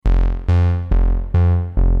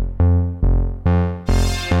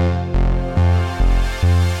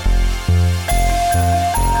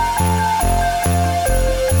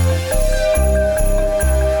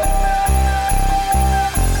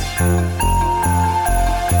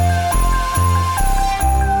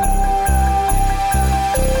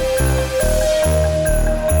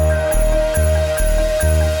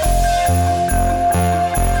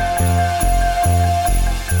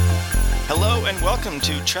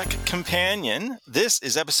Trek Companion. This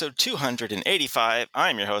is episode 285.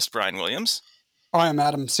 I'm your host, Brian Williams. I am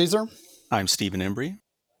Adam Caesar. I'm Stephen Embry.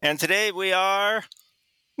 And today we are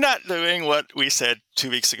not doing what we said 2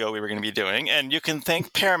 weeks ago we were going to be doing. And you can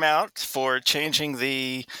thank Paramount for changing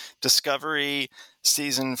the Discovery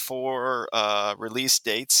Season 4 release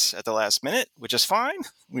dates at the last minute, which is fine.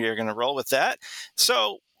 We are going to roll with that.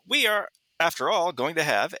 So we are, after all, going to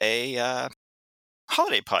have a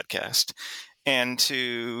holiday podcast. And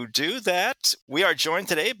to do that, we are joined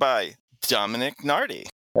today by Dominic Nardi.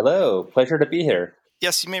 Hello, pleasure to be here.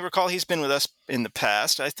 Yes, you may recall he's been with us in the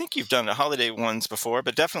past. I think you've done the holiday ones before,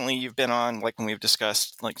 but definitely you've been on like when we've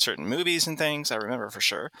discussed like certain movies and things. I remember for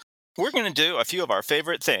sure. We're going to do a few of our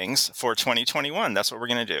favorite things for 2021. That's what we're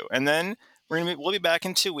going to do. And then we'll be back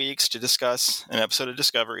in 2 weeks to discuss an episode of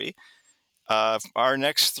Discovery. Our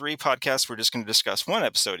next 3 podcasts, we're just going to discuss 1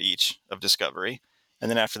 episode each of Discovery. And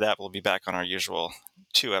then after that, we'll be back on our usual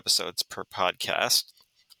 2 episodes per podcast.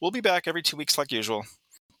 We'll be back every 2 weeks like usual.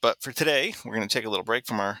 But for today, we're going to take a little break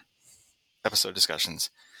from our episode discussions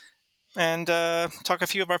and talk a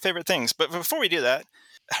few of our favorite things. But before we do that,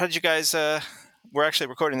 how did you guys... we're actually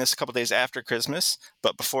recording this a couple days after Christmas,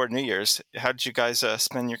 but before New Year's. How did you guys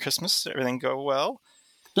spend your Christmas? Everything go well?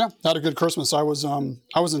 Yeah, had a good Christmas. I was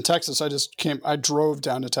in Texas. I drove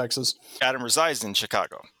down to Texas. Adam resides in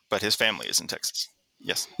Chicago, but his family is in Texas.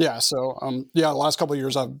 Yes. Yeah. So, the last couple of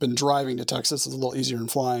years I've been driving to Texas. It's a little easier than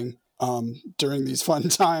flying during these fun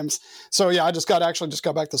times. So yeah, I just got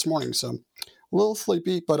back this morning. So a little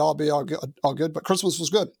sleepy, but I'll be all good. But Christmas was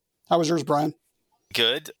good. How was yours, Brian?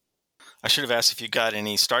 Good. I should have asked if you got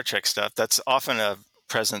any Star Trek stuff. That's often a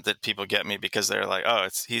present that people get me because they're like, oh,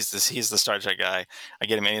 he's the Star Trek guy. I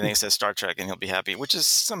get him anything that says Star Trek and he'll be happy, which is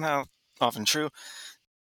somehow often true.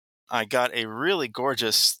 I got a really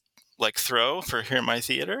gorgeous throw for Here My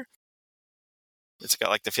Theater. It's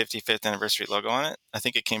got the 55th anniversary logo on it. I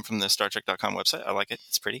think it came from the StarTrek.com website. I like it.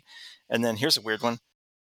 It's pretty. And then here's a weird one.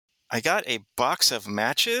 I got a box of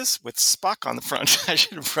matches with Spock on the front. I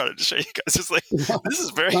should have brought it to show you guys. It's this is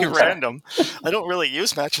very random. I don't really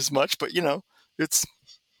use matches much, but it's,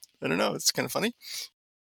 I don't know. It's kind of funny.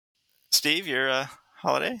 Steve, your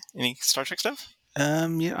holiday? Any Star Trek stuff?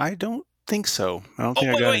 Yeah, I don't think so. I don't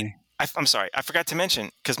think I got any. I'm sorry. I forgot to mention,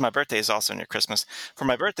 because my birthday is also near Christmas. For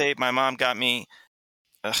my birthday, my mom got me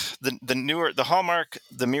the Hallmark,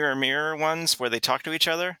 the Mirror ones where they talk to each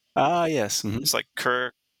other. Ah, yes. Mm-hmm. It's like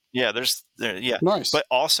Kirk. Yeah, yeah. Nice. But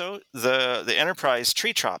also the Enterprise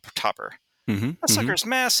tree topper. Mm-hmm. That sucker's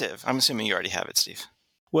massive. I'm assuming you already have it, Steve.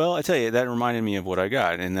 Well, I tell you, that reminded me of what I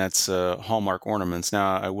got, and that's Hallmark ornaments.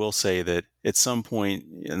 Now, I will say that at some point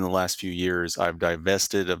in the last few years, I've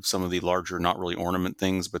divested of some of the larger, not really ornament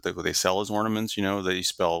things, but what they sell as ornaments, that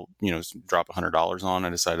you drop $100 on. I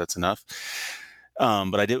decided that's enough.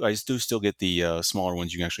 But I do still get the smaller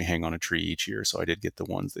ones you can actually hang on a tree each year. So I did get the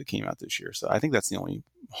ones that came out this year. So I think that's the only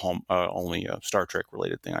Star Trek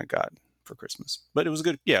related thing I got for Christmas. But it was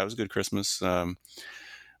good. Yeah, it was a good Christmas.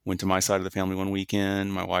 Went to my side of the family one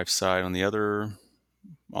weekend, my wife's side on the other,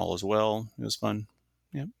 all as well. It was fun.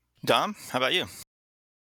 Yeah. Dom, how about you?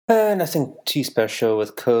 Nothing too special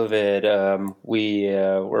with COVID. We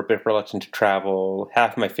were a bit reluctant to travel.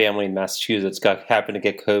 Half of my family in Massachusetts happened to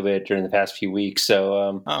get COVID during the past few weeks,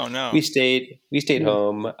 so oh no, we stayed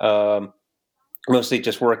home. Mostly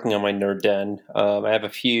just working on my nerd den. I have a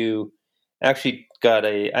few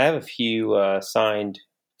signed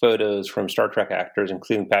photos from Star Trek actors,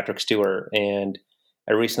 including Patrick Stewart, and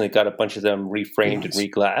I recently got a bunch of them reframed and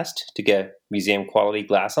reglassed to get museum quality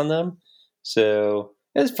glass on them. So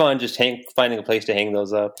it was fun just finding a place to hang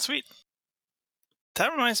those up. Sweet.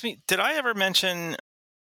 That reminds me, did I ever mention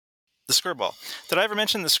the Skirball? Did I ever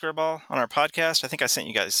mention the Skirball on our podcast? I think I sent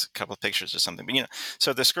you guys a couple of pictures or something. But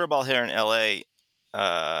so the Skirball here in LA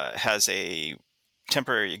has a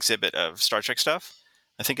temporary exhibit of Star Trek stuff.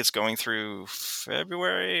 I think it's going through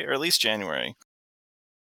February or at least January.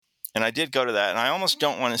 And I did go to that, and I almost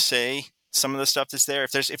don't want to say some of the stuff that's there.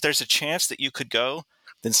 If there's a chance that you could go,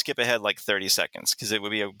 then skip ahead 30 seconds because it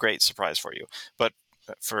would be a great surprise for you. But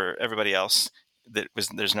for everybody else,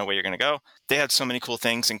 there's no way you're going to go. They had so many cool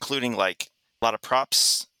things, including a lot of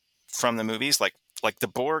props from the movies, like the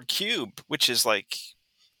Borg cube, which is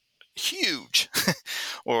huge,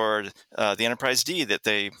 or the Enterprise D that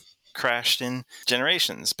they crashed in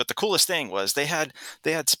Generations. But the coolest thing was they had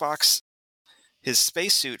Spock's his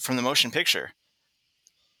spacesuit from the motion picture.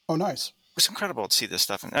 Oh, nice! It was incredible to see this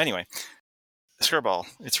stuff. And anyway, Skirball,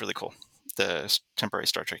 it's really cool. The temporary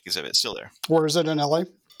Star Trek exhibit is still there. Where is it in LA?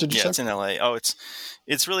 Did you say? It's in LA. Oh,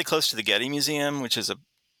 it's really close to the Getty Museum, which is a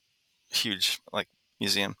huge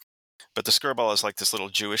museum. But the Skirball is like this little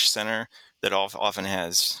Jewish center that often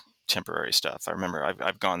has temporary stuff. I remember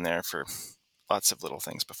I've gone there for lots of little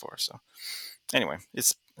things before. So anyway,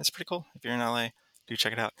 it's pretty cool. If you're in LA, do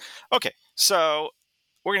check it out. Okay, so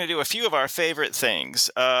we're going to do a few of our favorite things.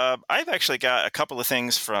 I've actually got a couple of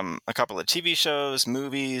things from a couple of TV shows,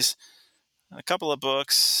 movies, a couple of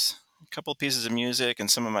books, a couple of pieces of music,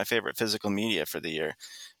 and some of my favorite physical media for the year.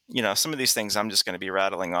 Some of these things I'm just going to be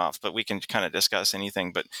rattling off, but we can kind of discuss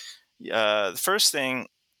anything. But the first thing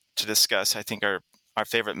to discuss, I think, are our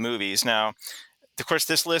favorite movies. Now, of course,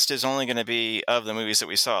 this list is only going to be of the movies that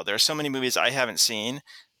we saw. There are so many movies I haven't seen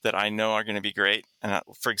that I know are going to be great. And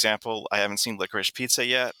for example, I haven't seen Licorice Pizza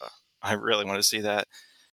yet. I really want to see that.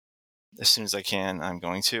 As soon as I can, I'm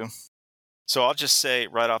going to. So I'll just say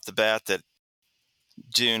right off the bat that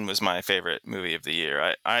Dune was my favorite movie of the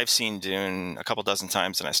year. I've seen Dune a couple dozen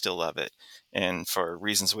times and I still love it. And for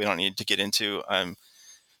reasons we don't need to get into, I'm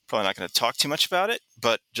probably not going to talk too much about it,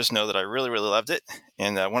 but just know that I really, really loved it.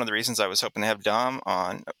 And one of the reasons I was hoping to have Dom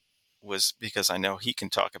on was because I know he can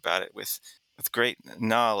talk about it with great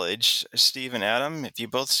knowledge. Steve and Adam, have you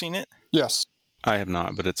both seen it? Yes. I have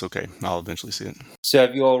not, but it's okay. I'll eventually see it. So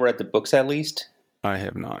have you all read the books at least? I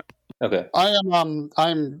have not. Okay.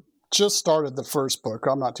 I'm just started the first book.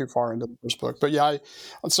 I'm not too far into the first book, but yeah, I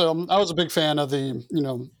was a big fan of the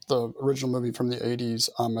original movie from the 80s.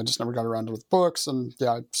 I just never got around to the books, and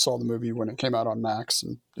yeah, I saw the movie when it came out on Max,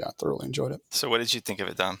 and yeah, I thoroughly enjoyed it. So what did you think of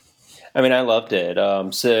it, Dom? I mean, I loved it.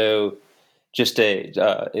 So just in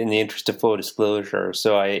the interest of full disclosure,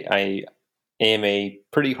 so I am a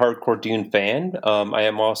pretty hardcore Dune fan. I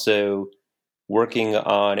am also working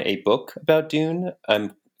on a book about Dune.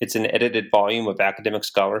 It's an edited volume of academic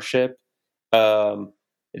scholarship.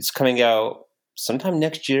 It's coming out sometime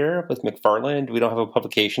next year with McFarland. We don't have a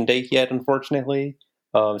publication date yet, unfortunately.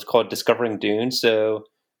 It's called Discovering Dune. So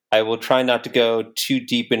I will try not to go too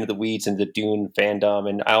deep into the weeds into Dune fandom.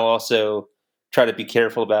 And I'll also try to be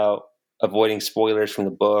careful about avoiding spoilers from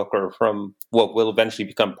the book or from what will eventually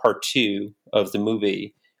become part 2 of the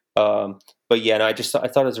movie. But yeah, no, I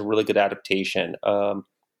thought it was a really good adaptation.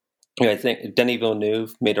 I think Denis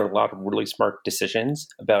Villeneuve made a lot of really smart decisions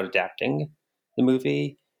about adapting the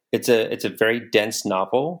movie. It's a very dense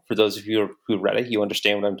novel. For those of you who read it, you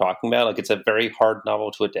understand what I'm talking about. Like, it's a very hard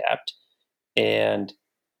novel to adapt. And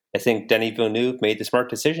I think Denis Villeneuve made the smart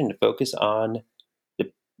decision to focus on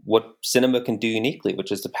what cinema can do uniquely,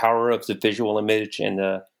 which is the power of the visual image and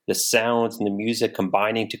the sounds and the music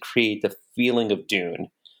combining to create the feeling of Dune.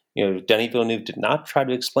 Denis Villeneuve did not try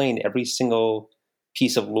to explain every single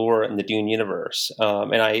piece of lore in the Dune universe.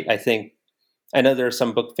 And I think, I know there are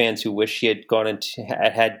some book fans who wish he had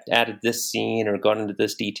had added this scene or gone into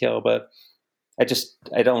this detail, but I think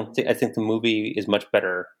the movie is much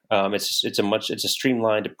better. It's a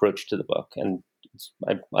streamlined approach to the book, and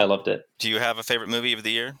I loved it. Do you have a favorite movie of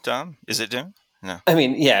the year, Dom? Is it Dune? No. I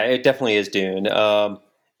mean, yeah, it definitely is Dune.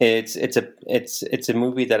 It's a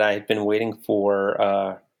movie that I've been waiting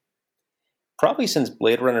for probably since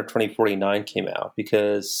Blade Runner 2049 came out,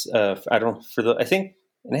 because I think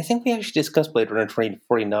we actually discussed Blade Runner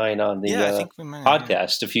 2049 on the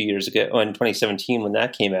podcast a few years ago, in 2017 when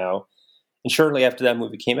that came out. And shortly after that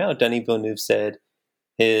movie came out, Denis Villeneuve said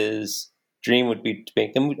his dream would be to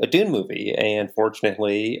make a Dune movie, and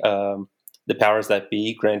fortunately, the powers that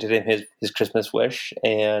be granted him his Christmas wish.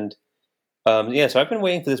 And so I've been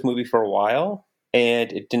waiting for this movie for a while,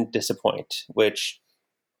 and it didn't disappoint, which,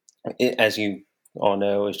 as you all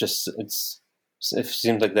know, it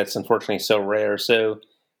seems like that's unfortunately so rare. So,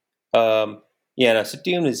 so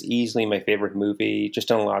Dune is easily my favorite movie.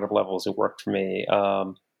 Just on a lot of levels, it worked for me.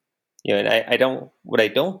 And what I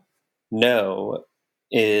don't know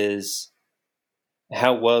is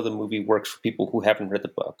how well the movie works for people who haven't read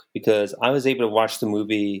the book, because I was able to watch the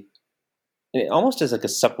movie almost as like a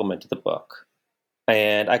supplement to the book,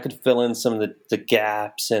 and I could fill in some of the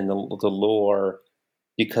gaps and the lore,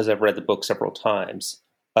 because I've read the book several times.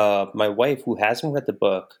 My wife, who hasn't read the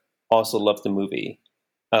book, also loved the movie,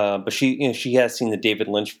 but she has seen the David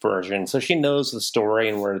Lynch version, so she knows the story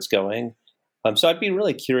and where it's going. So I'd be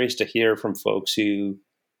really curious to hear from folks who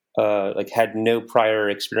had no prior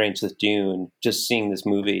experience with Dune, just seeing this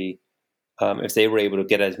movie, if they were able to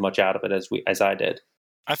get as much out of it as I did.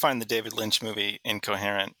 I find the David Lynch movie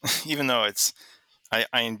incoherent, even though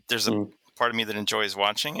there's a part of me that enjoys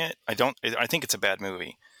watching it. I think it's a bad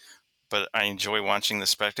movie, but I enjoy watching the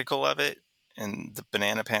spectacle of it and the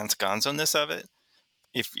banana pants gonzo-ness of it.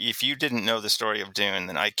 If you didn't know the story of Dune,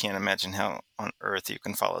 then I can't imagine how on earth you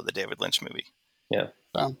can follow the David Lynch movie. Yeah.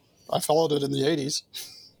 I followed it in the 80s.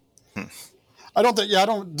 I don't think. Yeah, I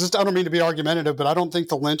don't mean to be argumentative, but I don't think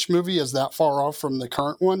the Lynch movie is that far off from the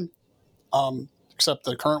current one. Except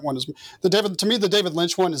the current one is to me the David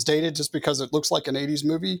Lynch one is dated just because it looks like an '80s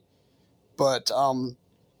movie. But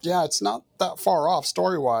yeah, it's not that far off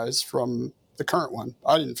story wise from the current one.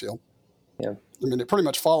 I didn't feel. Yeah. I mean, it pretty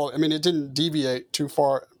much followed. I mean, it didn't deviate too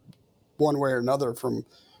far one way or another from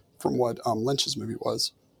what Lynch's movie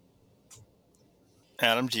was.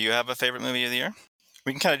 Adam, do you have a favorite movie of the year?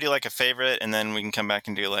 We can kind of do like a favorite, and then we can come back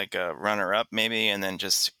and do like a runner-up maybe, and then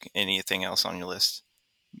just anything else on your list.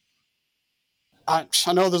 I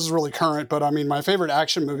know this is really current, but I mean, my favorite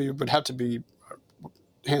action movie would have to be,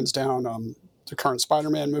 hands down, the current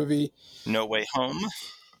Spider-Man movie. No Way Home.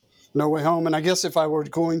 No Way Home. And I guess if I were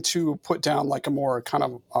going to put down like a more kind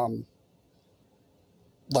of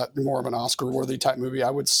more of an Oscar-worthy type movie, I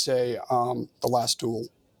would say The Last Duel.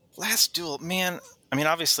 Last Duel, man. I mean,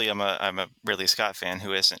 obviously, I'm a Ridley Scott fan.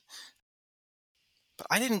 Who isn't? But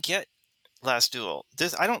I didn't get Last Duel.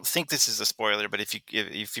 I don't think this is a spoiler, but if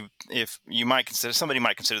you might consider, somebody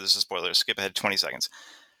might consider this a spoiler, skip ahead 20 seconds.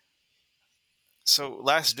 So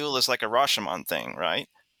Last Duel is like a Rashomon thing, right?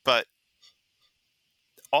 But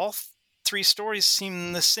all three stories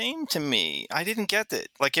seem the same to me. I didn't get it.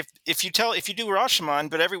 Like if you do Rashomon,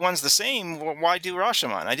 but everyone's the same, why do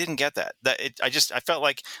Rashomon? I didn't get that. I felt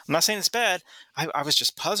like, I'm not saying it's bad. I was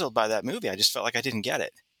just puzzled by that movie. I just felt like I didn't get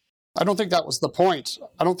it. I don't think that was the point.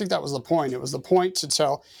 It was the point to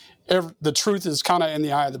tell the truth is kind of in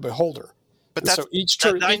the eye of the beholder. But that's, so each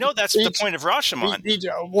truth. I know that's the point of Rashomon.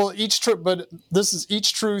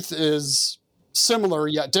 Each truth is similar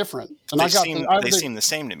yet different. And they seem the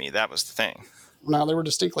same to me. That was the thing. No, they were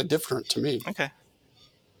distinctly different to me. Okay.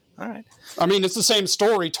 All right. I mean, it's the same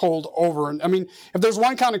story told over. And I mean, if there's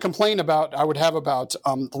one kind of complaint I would have about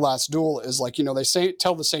The Last Duel is like, they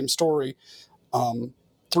tell the same story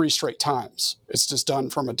 3 straight times. It's just done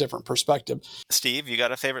from a different perspective. Steve, you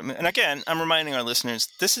got a favorite movie? And again, I'm reminding our listeners,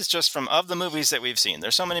 this is just of the movies that we've seen.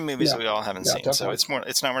 There's so many movies that we all haven't seen. Definitely.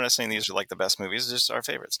 So we're not saying these are like the best movies, it's just our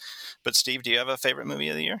favorites. But Steve, do you have a favorite movie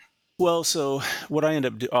of the year? Well, so what I end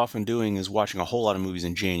up often doing is watching a whole lot of movies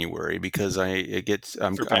in January because I'm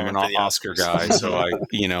an Oscar guy, so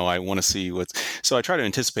I want to see so I try to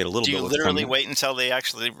anticipate a little bit. Do you literally wait until they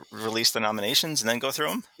actually release the nominations and then go through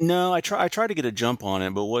them? No, I try to get a jump on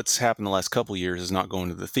it, but what's happened the last couple of years is not going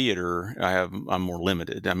to the theater. I'm more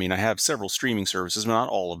limited. I mean, I have several streaming services, but not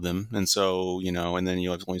all of them, and so and then you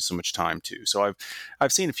have only so much time too. So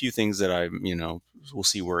I've seen a few things that we'll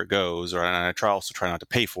see where it goes, and I also try not to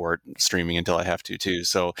pay for it streaming until I have to too.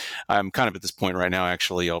 So I'm kind of at this point right now.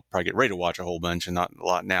 Actually, I'll probably get ready to watch a whole bunch and not a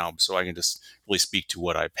lot now, so I can just really speak to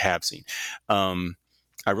what I have seen. I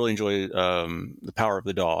really enjoy The Power of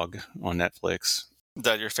the Dog on Netflix. Is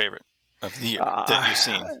that your favorite of the year that you've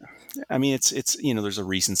seen? I mean, it's there's a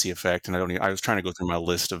recency effect, and I was trying to go through my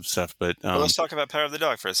list of stuff, but let's talk about Power of the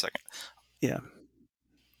Dog for a second. Yeah,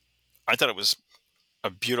 I thought it was a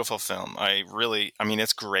beautiful film.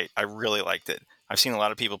 It's great. I really liked it. I've seen a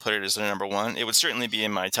lot of people put it as their number one. It would certainly be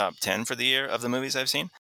in my top 10 for the year of the movies I've seen.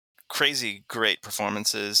 Crazy great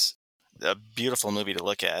performances. A beautiful movie to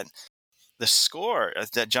look at. The score,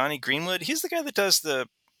 that Johnny Greenwood, he's the guy that does the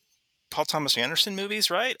Paul Thomas Anderson movies,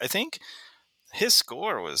 right? I think his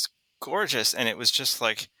score was gorgeous, and it was just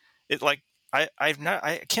like I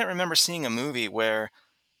can't remember seeing a movie where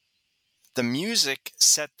the music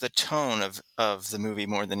set the tone of the movie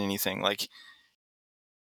more than anything. Like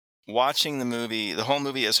watching the whole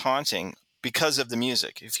movie is haunting because of the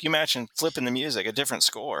music. If you imagine flipping the music, a different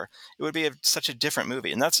score, it would be such a different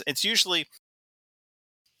movie. And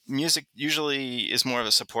music usually is more of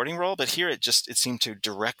a supporting role, but here it seemed to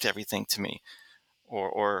direct everything to me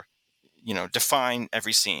or define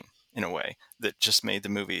every scene in a way that just made the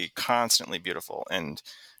movie constantly beautiful. And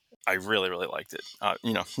I really, really liked it.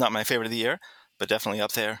 Not my favorite of the year, but definitely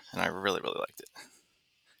up there. And I really, really liked it.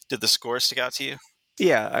 Did the score stick out to you?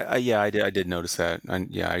 Yeah, I did notice that.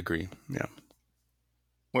 I agree. Yeah.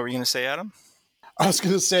 What were you going to say, Adam? I was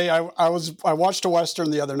going to say I watched a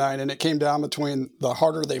Western the other night, and it came down between The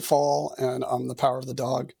Harder They Fall and The Power of the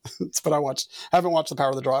Dog. But I haven't watched The Power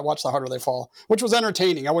of the Dog. I watched The Harder They Fall, which was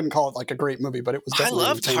entertaining. I wouldn't call it like a great movie, but it was definitely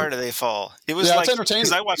entertaining. I loved Harder They Fall. It was it's entertaining.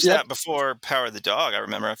 Because I watched that before Power of the Dog. I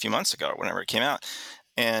remember a few months ago, whenever it came out,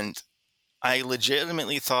 and I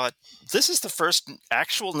legitimately thought, this is the first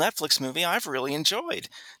actual Netflix movie I've really enjoyed.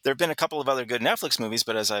 There have been a couple of other good Netflix movies,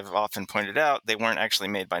 but as I've often pointed out, they weren't actually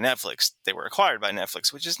made by Netflix. They were acquired by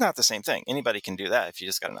Netflix, which is not the same thing. Anybody can do that if you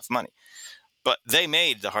just got enough money. But they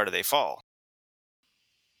made The Harder They Fall.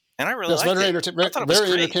 And I really liked it.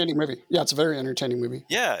 Very entertaining movie. Yeah, it's a very entertaining movie.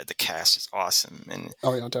 Yeah, the cast is awesome. And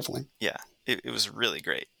oh, yeah, definitely. Yeah. it was really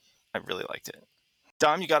great. I really liked it.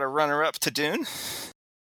 Dom, you got a runner-up to Dune?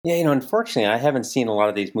 Yeah, unfortunately, I haven't seen a lot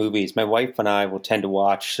of these movies. My wife and I will tend to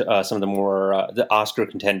watch some of the more the Oscar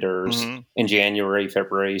contenders in January,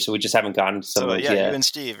 February. So we just haven't gotten to some of those yet. You and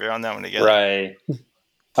Steve, you're on that one together, right?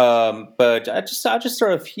 But I'll just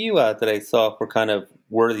throw a few out that I thought were kind of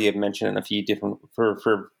worthy of mention in a few different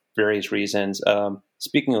for various reasons.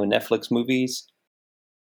 Speaking of Netflix movies,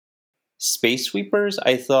 Space Sweepers,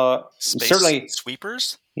 I thought certainly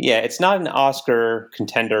Sweepers. Yeah, it's not an Oscar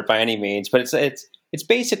contender by any means, but it's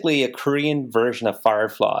basically a Korean version of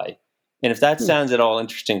Firefly. And if that sounds at all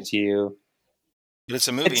interesting to you, but it's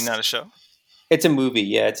a movie, not a show. It's a movie.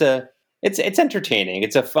 Yeah, it's entertaining.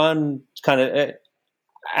 It's a fun kind of. I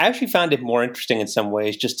actually found it more interesting in some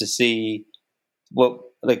ways just to see what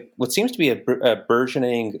seems to be a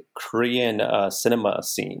burgeoning Korean cinema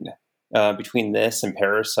scene between this and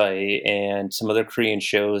Parasite and some other Korean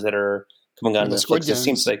shows that are coming on Netflix. It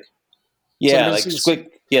seems like Squid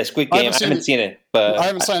Game. I haven't seen it, but I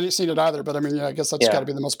haven't seen it either. But I mean, I guess that's got to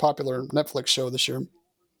be the most popular Netflix show this year.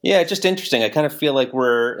 Yeah, just interesting. I kind of feel like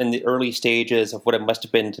we're in the early stages of what it must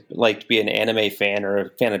have been like to be an anime fan or a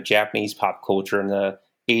fan of Japanese pop culture in the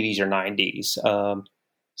 80s or 90s.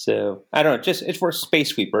 So I don't know. It's worth Space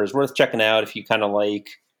Sweepers. Worth checking out if you kind of like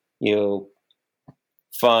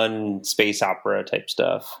fun space opera type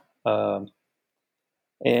stuff. I'll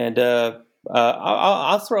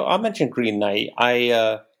mention Green Knight.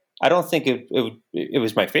 I don't think it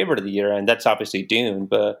was my favorite of the year, and that's obviously Dune.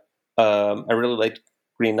 But I really liked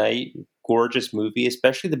Green Knight. Gorgeous movie,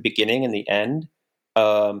 especially the beginning and the end.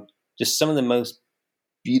 Just some of the most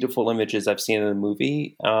beautiful images I've seen in a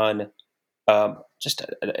movie on just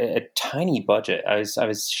a tiny budget. I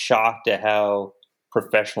was shocked at how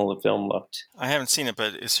professional the film looked. I haven't seen it,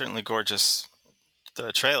 but it's certainly gorgeous.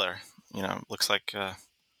 The trailer, looks like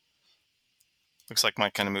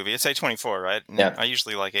my kind of movie. It's A24, right? And yeah. I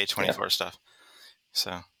usually like A24 stuff.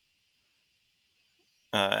 So,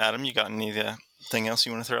 Adam, you got anything else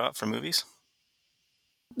you want to throw out for movies?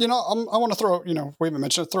 I want to throw, we haven't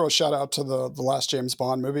mentioned it, throw a shout out to the last James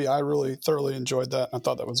Bond movie. I really thoroughly enjoyed that. I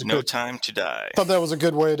thought that was No Time to Die. I thought that was a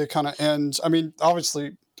good way to kind of end. I mean,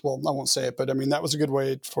 obviously, well, I won't say it, but I mean, that was a good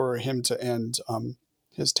way for him to end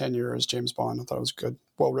his tenure as James Bond. I thought it was good,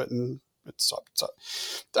 well written.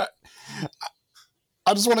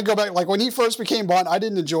 I just want to go back. Like when he first became Bond, I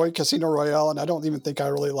didn't enjoy Casino Royale, and I don't even think I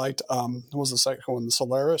really liked. What was the second one? The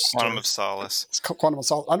Solaris. Quantum of Solace. Quantum of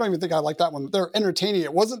Solace. I don't even think I liked that one. They're entertaining.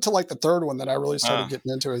 It wasn't until like the third one that I really started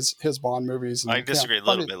getting into his Bond movies. And, I disagree a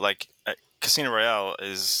little bit. Like Casino Royale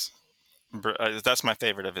is that's my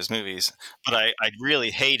favorite of his movies, but I really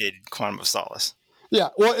hated Quantum of Solace. Yeah,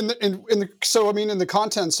 well, in the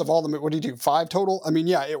contents of all the, what do you do? 5 total? I mean,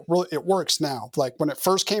 yeah, it works now. Like when it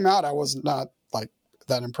first came out, I was not like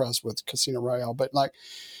that impressed with Casino Royale, but like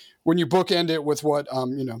when you bookend it with what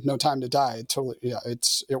No Time to Die, it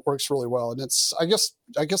works really well. And I guess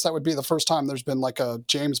that would be the first time there's been like a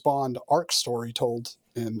James Bond arc story told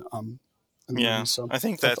in the movie. So I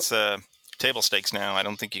think that's table stakes now. I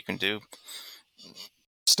don't think you can do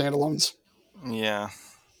standalones. Yeah.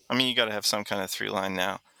 I mean, you got to have some kind of through line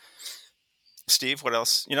now. Steve, what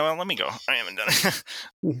else? Let me go. I haven't done it.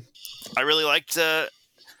 I really liked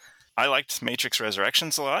Matrix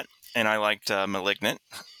Resurrections a lot, and I liked Malignant.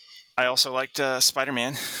 I also liked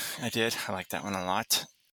Spider-Man. I liked that one a lot.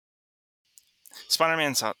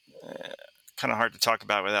 Spider-Man's kind of hard to talk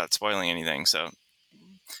about without spoiling anything. So,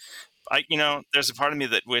 there's a part of me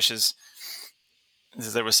that wishes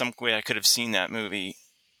there was some way I could have seen that movie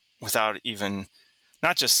without even,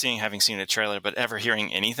 not just having seen a trailer, but ever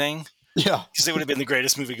hearing anything. Yeah. Because it would have been the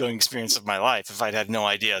greatest movie-going experience of my life if I'd had no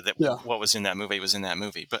idea that what was in that movie was in that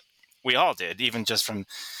movie. But we all did, even just from,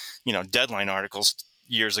 Deadline articles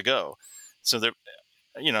years ago. So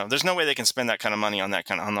there's no way they can spend that kind of money on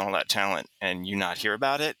on all that talent and you not hear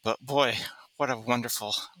about it. But boy, what a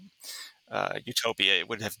wonderful utopia it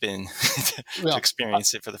would have been to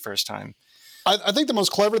experience it for the first time. I think the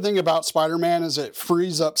most clever thing about Spider-Man is it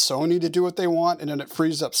frees up Sony to do what they want, and then it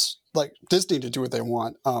frees up like Disney to do what they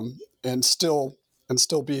want, and still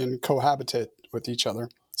be in cohabitate with each other.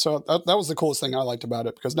 So that was the coolest thing I liked about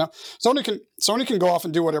it, because now Sony can go off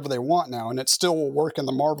and do whatever they want now, and it still will work in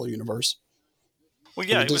the Marvel universe. Well,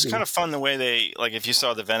 yeah, it was kind of fun the way they, like, if you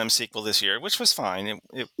saw the Venom sequel this year, which was fine.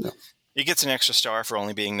 It gets an extra star for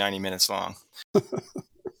only being 90 minutes long.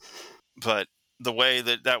 But the way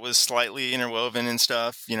that was slightly interwoven and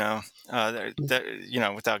stuff, without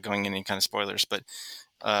going into any kind of spoilers, but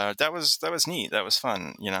that was neat. That was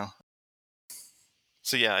fun,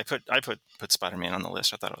 So yeah, I put Spider-Man on the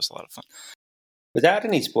list. I thought it was a lot of fun. Without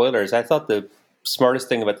any spoilers, I thought the smartest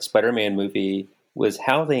thing about the Spider-Man movie was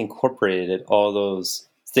how they incorporated all those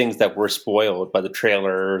things that were spoiled by the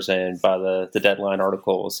trailers and by the Deadline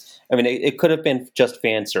articles. I mean, it could have been just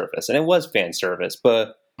fan service, and it was fan service,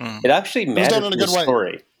 but it actually mattered to the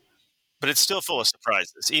story. But it's still full of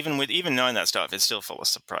surprises. Even knowing that stuff, it's still full of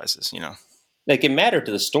surprises, Like, it mattered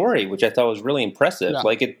to the story, which I thought was really impressive. Yeah.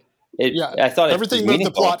 Like, I thought everything moved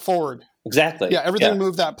the plot forward. Exactly. Yeah, everything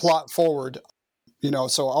moved that plot forward.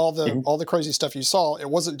 So all the crazy stuff you saw, it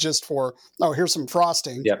wasn't just for, oh, here's some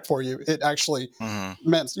frosting for you. It actually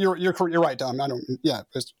meant you're right, Dom.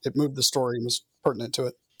 It moved the story and was pertinent to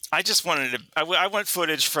it. I just wanted to. I want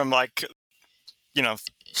footage from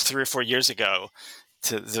 3 or 4 years ago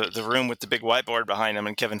to the room with the big whiteboard behind him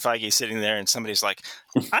and Kevin Feige sitting there, and somebody's like,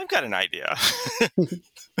 "I've got an idea."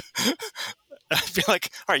 I'd be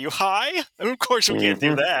like, "Are you high?" And of course, we can't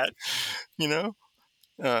do that,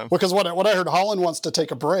 Because what I heard, Holland wants to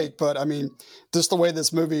take a break, but I mean, just the way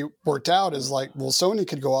this movie worked out is like, well, Sony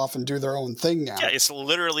could go off and do their own thing now. Yeah, it's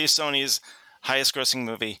literally Sony's highest-grossing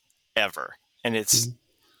movie ever, and it's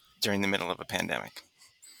during the middle of a pandemic.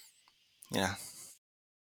 Yeah.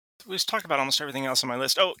 We just talked about almost everything else on my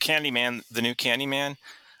list. Oh, Candyman, the new Candyman,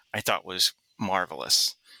 I thought was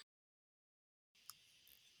marvelous.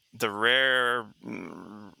 The rare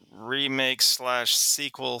remake /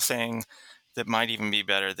 sequel thing that might even be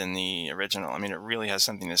better than the original. I mean, it really has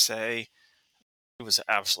something to say. It was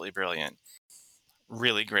absolutely brilliant.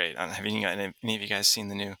 Really great. Have any of you guys seen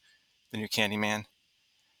the new Candyman?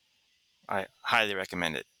 I highly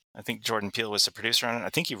recommend it. I think Jordan Peele was the producer on it. I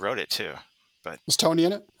think he wrote it too. But was Tony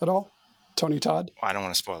in it at all? Tony Todd? I don't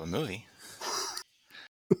want to spoil the movie.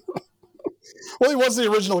 Well, he was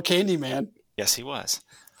the original Candyman. Yes, he was.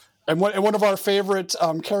 And one of our favorite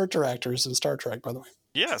character actors in Star Trek, by the way.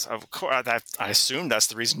 Yes, of course. I assume that's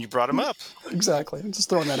the reason you brought him up. Exactly. I'm just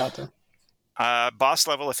throwing that out there. Boss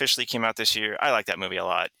Level officially came out this year. I like that movie a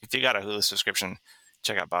lot. If you got a Hulu subscription,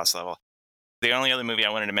 check out Boss Level. The only other movie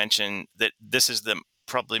I wanted to mention that this is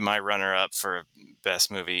probably my runner-up for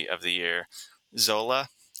best movie of the year, Zola.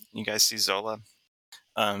 You guys see Zola?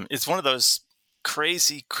 It's one of those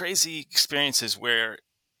crazy, crazy experiences where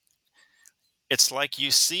it's like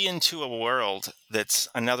you see into a world that's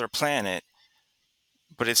another planet,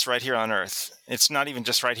 but it's right here on Earth. It's not even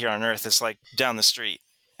just right here on Earth. It's like down the street,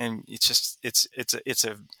 and it's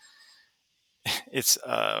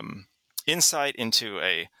insight into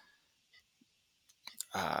a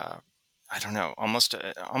I don't know, almost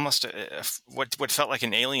what felt like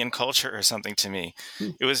an alien culture or something to me.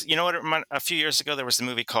 It was, a few years ago there was a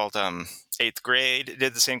movie called 8th Grade. It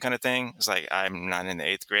did the same kind of thing. It was like, I'm not in the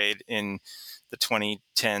 8th grade in the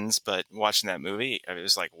 2010s, but watching that movie, it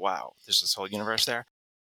was like, wow, there's this whole universe there.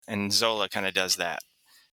 And Zola kind of does that.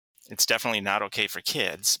 It's definitely not okay for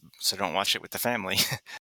kids, so don't watch it with the family.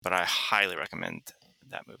 But I highly recommend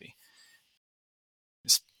that movie.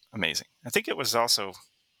 It's amazing. I think it was also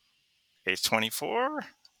A24,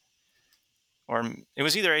 or it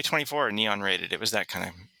was either A24 or Neon Rated. It was that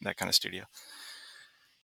kind of studio.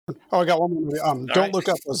 Oh, I got one more movie. Don't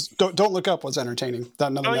Look Up was entertaining. I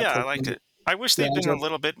liked it. I wish they'd been a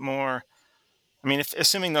little bit more. I mean,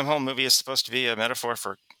 assuming the whole movie is supposed to be a metaphor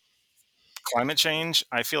for climate change,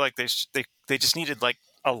 I feel like they just needed like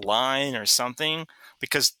a line or something,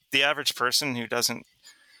 because the average person who doesn't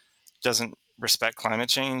respect climate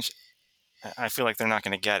change, I feel like they're not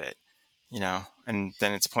going to get it, and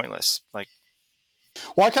then it's pointless. Like,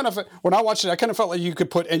 well, when I watched it, I kind of felt like you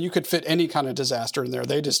could fit any kind of disaster in there.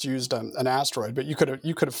 They just used an asteroid, but you could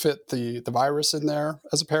have fit the virus in there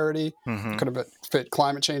as a parody. Mm-hmm. Could have fit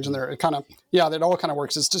climate change in there. It kind of, that all kind of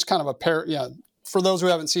works. It's just kind of a parody. Yeah, for those who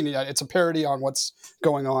haven't seen it yet, it's a parody on what's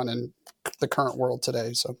going on in the current world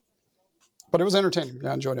today. So, but it was entertaining.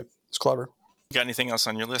 Yeah, I enjoyed it. It's clever. You got anything else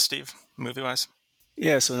on your list, Steve, movie-wise?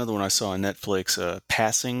 Yeah, so another one I saw on Netflix,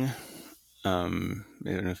 Passing. I don't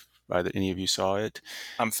know if either any of you saw it.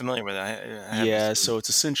 I'm familiar with it. Yeah, so it's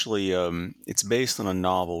essentially it's based on a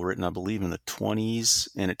novel written, I believe, in the 20s,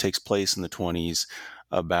 and it takes place in the 20s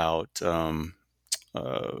about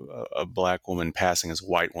a black woman passing as a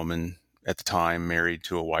white woman at the time, married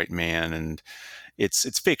to a white man, and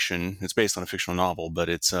it's fiction. It's based on a fictional novel, but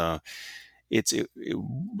I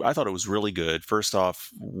thought it was really good. First off,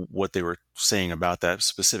 what they were saying about that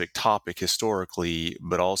specific topic historically,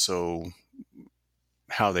 but also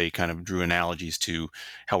how they kind of drew analogies to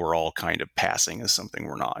how we're all kind of passing as something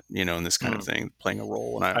we're not, and this kind of thing, playing a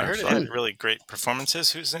role. And I heard it had really great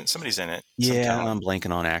performances. Somebody's in it. Yeah, I'm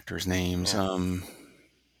blanking on actors' names.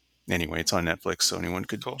 Yeah. anyway, it's on Netflix, so anyone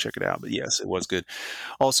could Cool. check it out. But yes, it was good.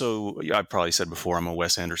 Also, I probably said before, I'm a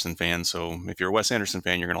Wes Anderson fan. So if you're a Wes Anderson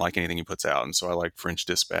fan, you're going to like anything he puts out. And so I like French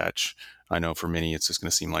Dispatch. I know for many, it's just going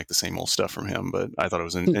to seem like the same old stuff from him, but I thought it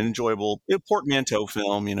was an enjoyable portmanteau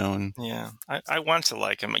film, And Yeah, I want to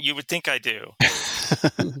like him. You would think I do,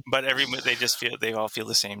 but they all feel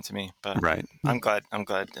the same to me. But right. I'm glad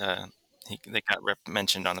they got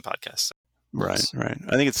mentioned on the podcast. So. Right.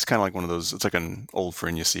 I think it's kind of like one of those. It's like an old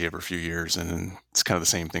friend you see every few years, and it's kind of the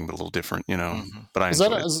same thing but a little different, Mm-hmm. But I is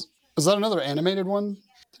that another animated one?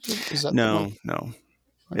 Is that no.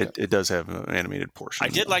 Okay. It does have an animated portion. I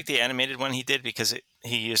did like the animated one he did because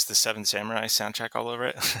he used the Seven Samurai soundtrack all over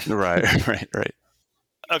it. Right.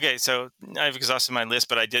 Okay, so I've exhausted my list,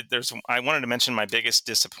 but I wanted to mention my biggest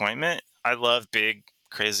disappointment. I love big,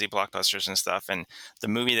 crazy blockbusters and stuff, and the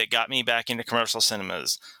movie that got me back into commercial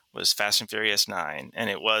cinemas was Fast and Furious 9, and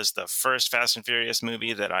it was the first Fast and Furious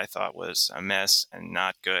movie that I thought was a mess and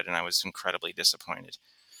not good, and I was incredibly disappointed.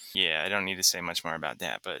 Yeah, I don't need to say much more about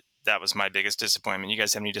that, but that was my biggest disappointment. You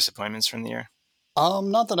guys have any disappointments from the year?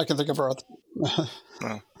 Not that I can think of.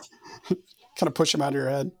 No. Kind of push them out of your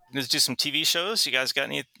head. Let's do some TV shows. You guys got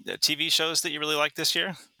any TV shows that you really liked this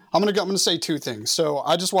year? I'm gonna say two things. So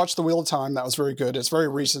I just watched The Wheel of Time. That was very good. It's very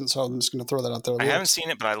recent, so I'm just gonna throw that out there. I haven't seen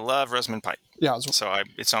it, but I love Rosamund Pike. Yeah,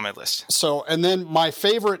 it's on my list. So, and then my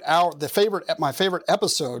favorite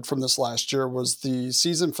episode from this last year was the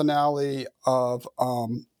season finale of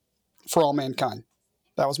For All Mankind.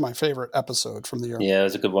 That was my favorite episode from the year. Yeah, it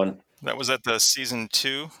was a good one. That was at the season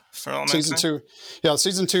 2 for All Mankind? Season 2. Yeah,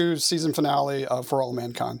 season 2, season finale of For All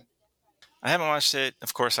Mankind. I haven't watched it.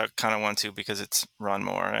 Of course, I kind of want to because it's Ron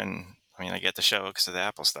Moore, and I get the show because of the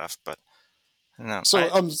Apple stuff, but no.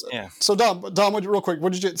 So, So Dom, real quick,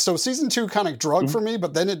 what did you? So season 2 kind of drug for me,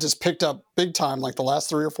 but then it just picked up big time. Like the last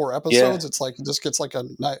 3 or 4 episodes, It's like it just gets like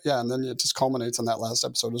and then it just culminates in that last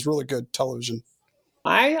episode. It was really good television.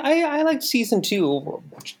 I liked season 2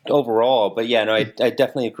 overall, but yeah, no, I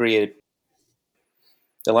definitely agree.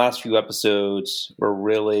 The last few episodes were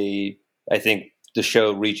really, I think, the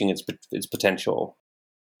show reaching its potential.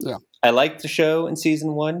 Yeah, I liked the show in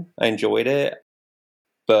season 1. I enjoyed it,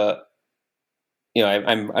 but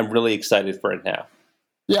I'm really excited for it now.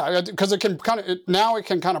 Yeah, because it can kind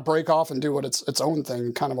of break off and do what its own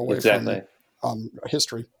thing, kind of away from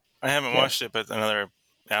history. I haven't watched it, but another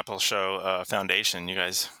Apple show, Foundation. You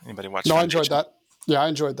guys, anybody watch? No, Foundation? I enjoyed that. Yeah, I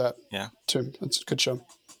enjoyed that. Yeah, too. It's a good show.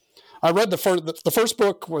 I read the first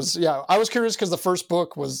book was I was curious because the first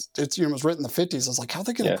book was was written in the 50s. I was like, how are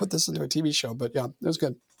they going to put this into a TV show? But yeah, it was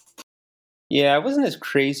good. Yeah, I wasn't as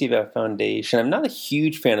crazy about Foundation. I'm not a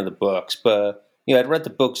huge fan of the books, but I'd read the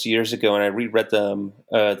books years ago and I reread them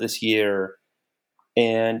this year,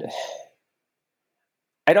 and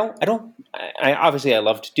I obviously I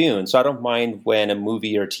loved Dune, so I don't mind when a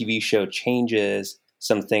movie or TV show changes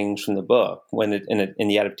some things from the book in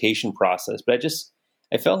the adaptation process. But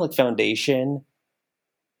I felt like Foundation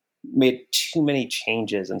made too many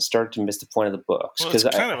changes and started to miss the point of the books. Well, it's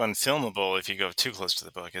kind of unfilmable if you go too close to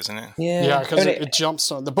the book, isn't it? Yeah, because it jumps.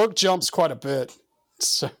 The book jumps quite a bit.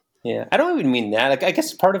 So. Yeah, I don't even mean that. Like, I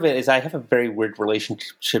guess part of it is I have a very weird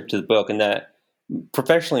relationship to the book, and that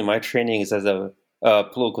professionally, my training is as a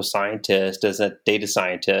political scientist, as a data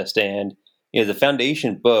scientist, and the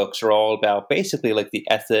Foundation books are all about basically like the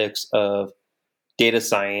ethics of data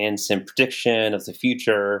science and prediction of the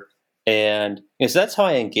future, and so that's how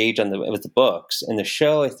I engage with the books. And the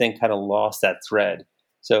show, I think, kind of lost that thread.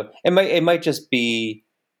 So it might just be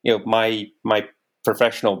my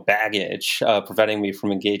professional baggage preventing me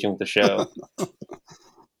from engaging with the show.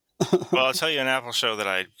 Well, I'll tell you an Apple show that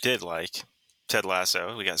I did like, Ted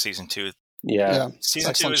Lasso. We got season 2. Yeah.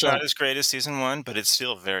 Season 2 is not as great as season 1, but it's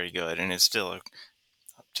still very good, and it's still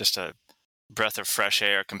just a breath of fresh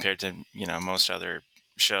air compared to most other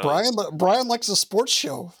shows. Brian likes a sports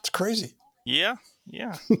show. It's crazy. Yeah.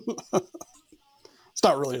 It's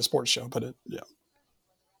not really a sports show, but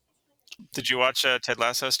Did you watch Ted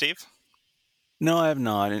Lasso, Steve? No, I have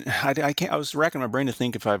not. And I can't. I was racking my brain to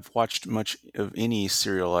think if I've watched much of any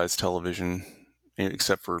serialized television,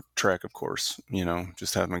 except for Trek, of course.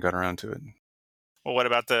 Just haven't got around to it. Well, what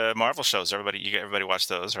about the Marvel shows? Everybody watched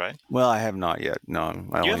those, right? Well, I have not yet. No,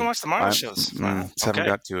 you haven't watched the Marvel shows. Just haven't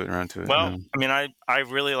got around to it. Well, no. I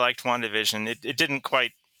really liked WandaVision. It didn't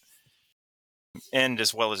quite end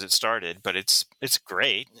as well as it started, but it's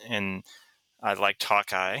great, and I liked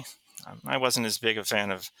Hawkeye. I wasn't as big a fan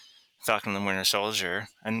of Falcon and the Winter Soldier,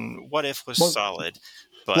 and What If was solid,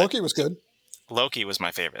 but Loki was good. Loki was my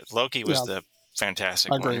favorite. Loki was the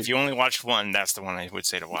fantastic one. If you only watched one, that's the one I would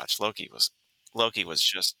say to watch. Loki was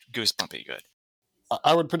just goosebumpy good.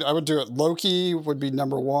 I would do it. Loki would be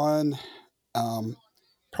number one.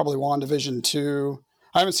 Probably WandaVision 2.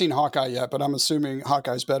 I haven't seen Hawkeye yet, but I'm assuming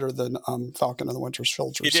Hawkeye's better than Falcon and the Winter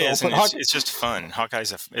Soldier. It is, and it's just fun.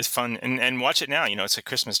 Hawkeye's it's fun, and watch it now. It's a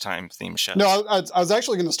Christmas time theme show. No, I was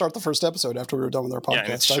actually going to start the first episode after we were done with our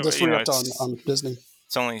podcast. Yeah, I just re-upped on Disney.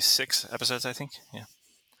 It's only 6 episodes, I think. Yeah.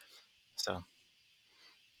 So,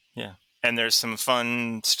 yeah, and there's some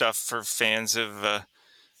fun stuff for fans of. I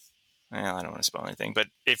don't want to spoil anything, but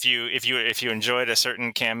if you enjoyed a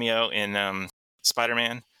certain cameo in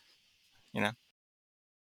Spider-Man,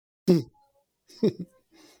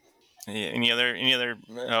 any other?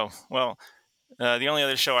 Oh well, the only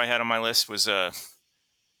other show I had on my list was I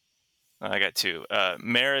got 2.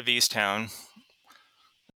 Mayor of Easttown.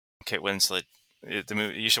 Kate Winslet. The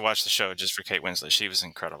movie. You should watch the show just for Kate Winslet. She was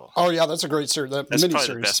incredible. Oh yeah, that's a great series. That's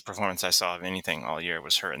probably the best performance I saw of anything all year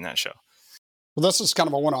was her in that show. Well, that's just kind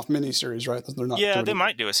of a one-off miniseries, right? They're not. Yeah, they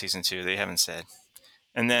might do a season 2. They haven't said.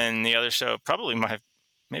 And then the other show, probably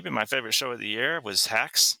maybe my favorite show of the year was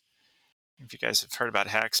Hacks. If you guys have heard about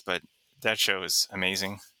Hacks, but that show is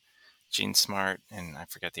amazing. Jean Smart, and I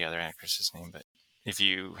forget the other actress's name, but if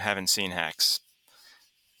you haven't seen Hacks,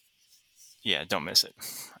 yeah, don't miss it.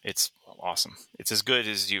 It's awesome. It's as good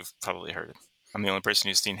as you've probably heard it. I'm the only person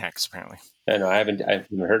who's seen Hacks, apparently. No, I haven't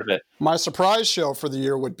heard of it. My surprise show for the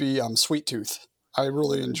year would be Sweet Tooth. I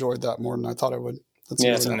really enjoyed that more than I thought I would.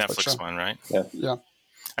 It's a Netflix one, right? Yeah.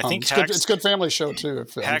 I think Hacks, it's a good family show too.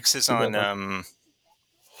 Hacks is on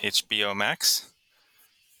HBO Max.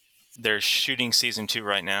 They're shooting season 2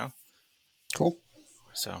 right now. Cool.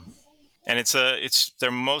 So, and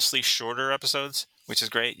they're mostly shorter episodes, which is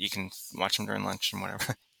great. You can watch them during lunch and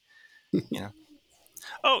whatever.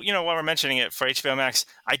 Oh, while we're mentioning it for HBO Max,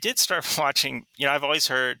 I did start watching. I've always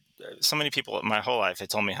heard so many people my whole life had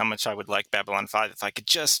told me how much I would like Babylon 5 if I could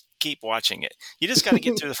just keep watching it. You just got to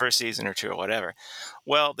get through the first season or 2 or whatever.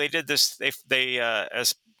 Well, they did this. They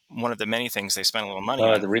as one of the many things they spent a little money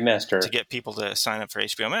on the remaster to get people to sign up for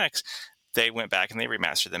HBO Max. They went back and they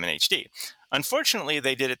remastered them in HD. Unfortunately,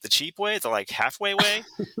 they did it the cheap way, the halfway way.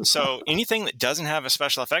 So anything that doesn't have a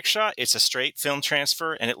special effects shot, it's a straight film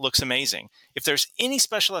transfer and it looks amazing. If there's any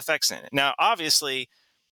special effects in it. Now, obviously,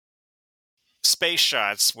 space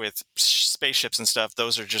shots with spaceships and stuff,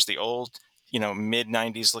 those are just the old,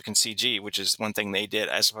 mid-90s looking CG, which is one thing they did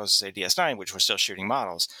as opposed to, say, DS9, which was still shooting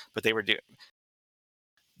models. But they were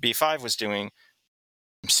B5 was doing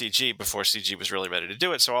CG before CG was really ready to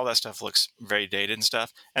do it. So all that stuff looks very dated and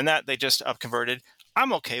stuff. And that they just upconverted.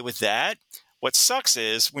 I'm okay with that. What sucks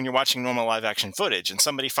is when you're watching normal live action footage and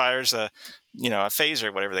somebody fires a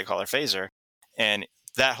phaser, whatever they call their phaser, and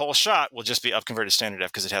that whole shot will just be upconverted standard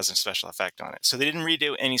F because it has a special effect on it. So they didn't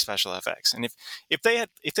redo any special effects. And if they had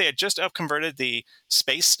just upconverted the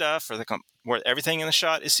space stuff or where everything in the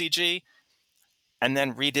shot is CG, and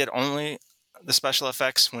then redid only the special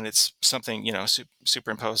effects when it's something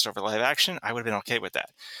superimposed over live action, I would have been okay with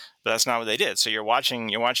that. But that's not what they did. So you're watching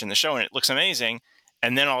the show and it looks amazing,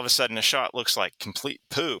 and then all of a sudden a shot looks like complete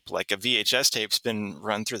poop, like a VHS tape's been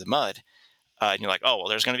run through the mud. And you're like, oh well,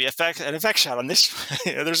 there's going to be an effect shot on this.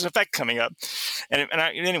 There's an effect coming up,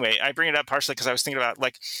 anyway, I bring it up partially because I was thinking about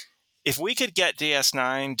if we could get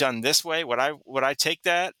DS9 done this way, would I take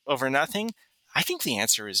that over nothing? I think the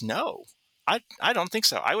answer is no. I don't think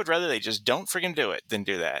so. I would rather they just don't friggin' do it than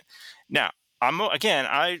do that. Now, I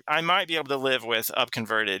might be able to live with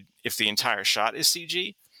upconverted if the entire shot is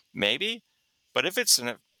CG, maybe. But if it's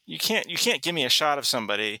you can't give me a shot of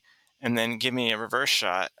somebody and then give me a reverse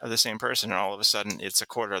shot of the same person and all of a sudden it's a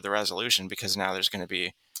quarter of the resolution because now there's going to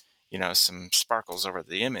be, some sparkles over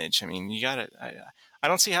the image. I mean, I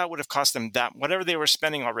don't see how it would have cost them that, whatever they were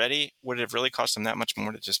spending already, would it have really cost them that much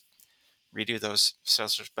more to just redo those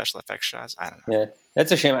special effects shots? I don't know. Yeah,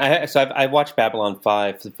 that's a shame. I watched Babylon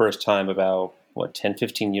 5 for the first time about 10,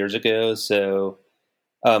 15 years ago. So,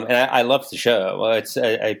 and I loved the show.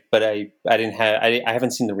 But I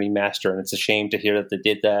haven't seen the remaster, and it's a shame to hear that they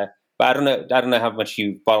did that. But I don't know how much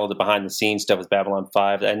you followed the behind the scenes stuff with Babylon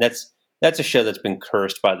 5, and that's a show that's been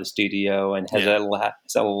cursed by the studio and has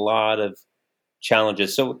a lot of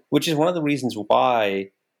challenges. So, which is one of the reasons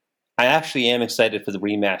why I actually am excited for the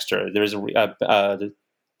remaster. There's the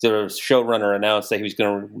showrunner announced that he was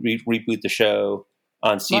going to reboot the show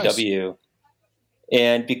on CW. Nice.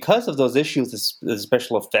 And because of those issues, the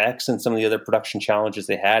special effects and some of the other production challenges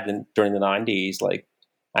they had during the 90s,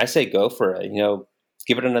 I say go for it.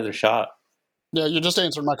 Give it another shot. Yeah, you just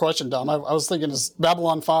answered my question, Dom. I was thinking, does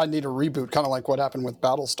Babylon 5 need a reboot, kind of like what happened with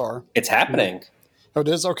Battlestar? It's happening. Oh, it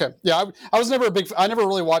is? Okay. Yeah, I was never I never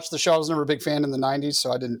really watched the show. I was never a big fan in the 90s,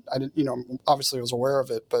 so I didn't, obviously I was aware of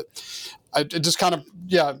it, but it just kind of,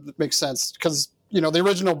 it makes sense because, the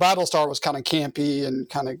original Battlestar was kind of campy and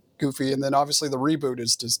kind of goofy, and then obviously the reboot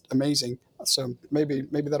is just amazing. So maybe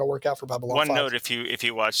that'll work out for Babylon 5. One note, if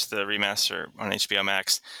you watch the remaster on HBO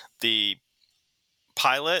Max, the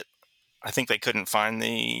pilot, I think they couldn't find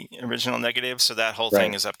the original negative, so that whole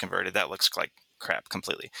thing is upconverted. That looks like crap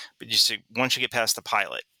completely. But you see, once you get past the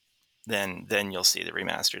pilot, then you'll see the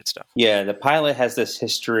remastered stuff. Yeah, the pilot has this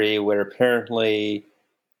history where apparently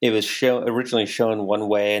it was originally shown one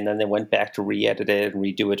way, and then they went back to re-edit it and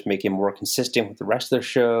redo it to make it more consistent with the rest of the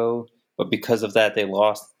show. But because of that, they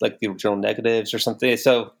lost like the original negatives or something.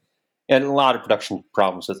 So, and a lot of production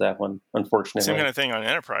problems with that one, unfortunately. Same kind of thing on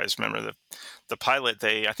Enterprise. Remember the pilot?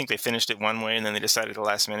 I think they finished it one way, and then they decided at the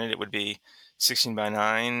last minute it would be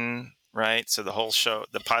 16:9, right? So the whole show,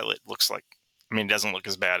 the pilot looks like. I mean, it doesn't look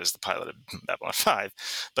as bad as the pilot of Babylon 5,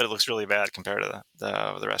 but it looks really bad compared to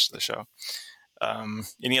the rest of the show.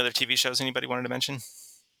 Any other TV shows anybody wanted to mention?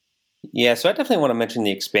 Yeah, so I definitely want to mention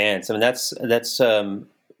The Expanse. I mean, that's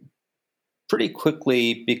pretty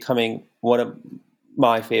quickly becoming one of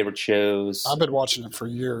my favorite shows. I've been watching it for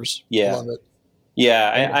years. Yeah, I love it.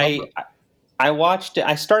 Yeah, I watched it.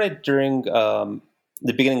 I started during the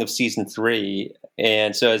beginning of season 3,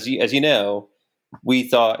 and so as you know, we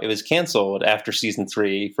thought it was canceled after season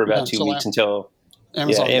 3 for about 2 weeks until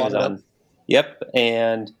Amazon. Yep,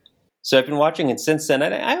 and so I've been watching it since then.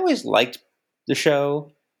 And I always liked the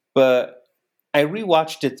show, but I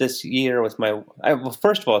rewatched it this year with well,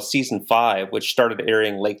 first of all, season 5, which started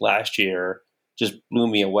airing late last year, just blew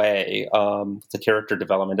me away. The character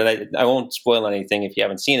development, and I won't spoil anything if you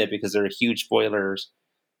haven't seen it because there are huge spoilers.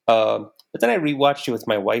 But then I rewatched it with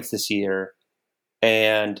my wife this year,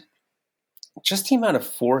 and just the amount of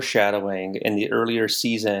foreshadowing in the earlier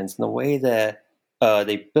seasons and the way that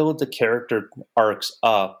they build the character arcs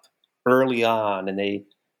up early on, and they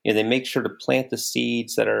make sure to plant the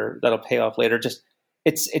seeds that'll pay off later. Just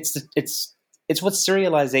it's what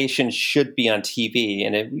serialization should be on TV,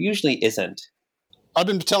 and it usually isn't. I've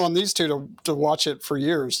been telling these two to watch it for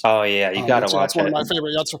years. Oh yeah, you gotta watch it. One of my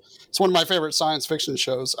favorite. It's one of my favorite science fiction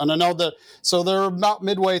shows, and I know that. So they're about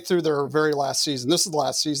midway through their very last season. This is the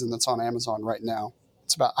last season that's on Amazon right now.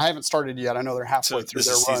 I haven't started yet. I know they're halfway through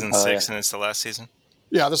their run. This is season 6, and it's the last season.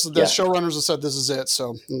 Yeah, this is the showrunners have said this is it.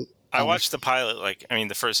 So I watched the pilot,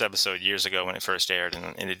 the first episode years ago when it first aired,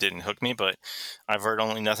 and it didn't hook me. But I've heard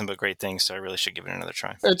only nothing but great things, so I really should give it another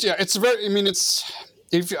try. It's very. I mean, it's.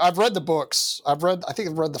 I've read the books. I think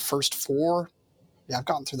I've read the first 4. Yeah, I've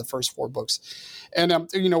gotten through the first 4 books. And,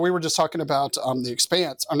 we were just talking about The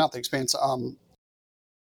Expanse, or not The Expanse.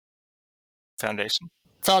 Foundation.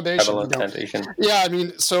 Foundation. Yeah,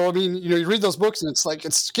 you read those books and it's like,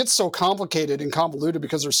 it gets so complicated and convoluted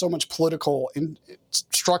because there's so much political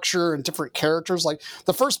structure and different characters. Like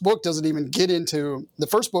the first book doesn't even get into, the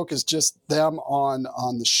first book is just them on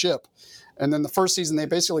the ship. And then the first season, they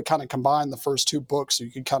basically kind of combine the first 2 books so you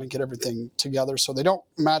can kind of get everything together. So they don't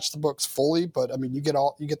match the books fully, but you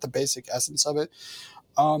get the basic essence of it.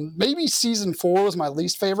 Maybe season 4 was my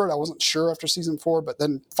least favorite. I wasn't sure after season 4, but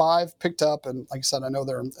then 5 picked up. And like I said, I know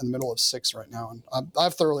they're in the middle of 6 right now. And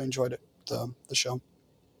I've thoroughly enjoyed it, the show.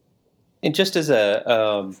 And just as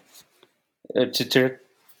a,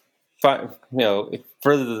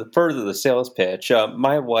 further the sales pitch,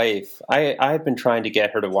 my wife, I've been trying to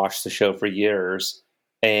get her to watch the show for years,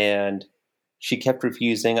 and she kept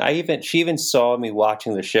refusing. She even saw me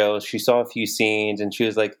watching the show. She saw a few scenes, and she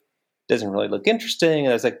was like, "Doesn't really look interesting." And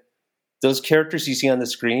I was like, "Those characters you see on the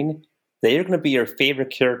screen, they are going to be your favorite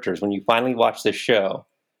characters when you finally watch this show."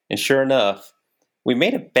 And sure enough, we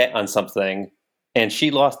made a bet on something, and she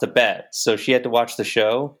lost the bet, so she had to watch the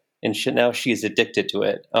show. And now she's addicted to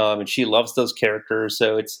it, and she loves those characters.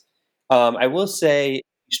 So it's, I will say,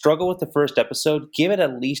 struggle with the first episode. Give it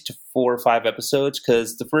at least 4 or 5 episodes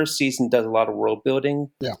because the first season does a lot of world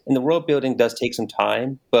building. Yeah, and the world building does take some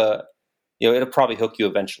time, but it'll probably hook you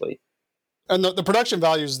eventually. And the production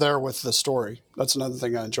value is there with the story. That's another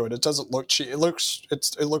thing I enjoyed. It doesn't look cheap. It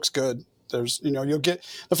looks good. There's you'll get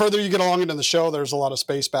the further you get along into the show. There's a lot of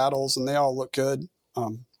space battles, and they all look good.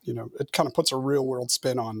 It kind of puts a real world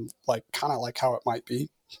spin on kind of like how it might be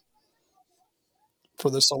for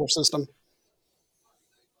the solar system.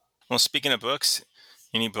 Well, speaking of books,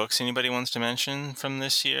 any books anybody wants to mention from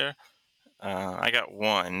this year? I got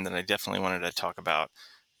one that I definitely wanted to talk about.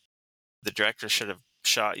 The Director Should Have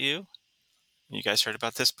Shot You. You guys heard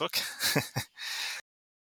about this book?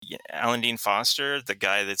 Alan Dean Foster, the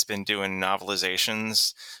guy that's been doing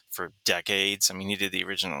novelizations for decades. I mean, he did the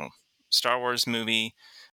original Star Wars movie,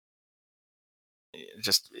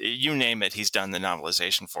 just you name it, he's done the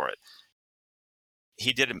novelization for it.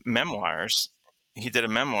 He did memoirs. He did a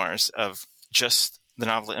memoirs of just the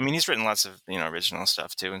novel. I mean, he's written lots of original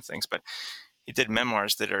stuff too and things, but he did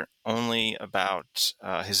memoirs that are only about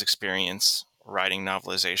his experience writing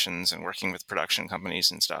novelizations and working with production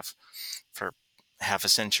companies and stuff for half a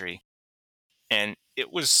century. And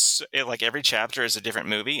it was like every chapter is a different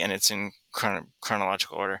movie, and it's in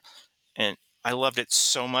chronological order. And I loved it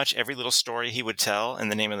so much. Every little story he would tell,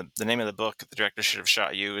 and the name of the book, "The Director Should Have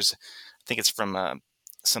Shot You," is, I think it's from an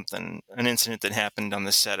incident that happened on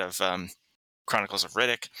the set of Chronicles of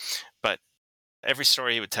Riddick. But every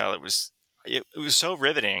story he would tell, it was so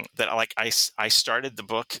riveting that I started the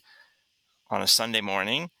book on a Sunday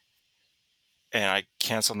morning, and I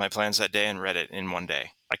canceled my plans that day and read it in one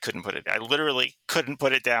day. I literally couldn't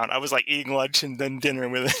put it down. I was like eating lunch and then dinner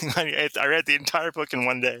with it. I read the entire book in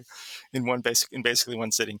one day, in basically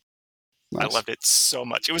one sitting. Nice. I loved it so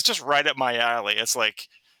much. It was just right up my alley. It's like,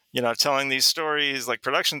 telling these stories, like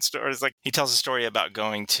production stories. Like, he tells a story about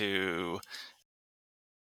going to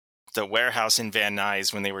the warehouse in Van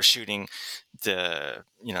Nuys when they were shooting the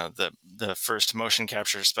first motion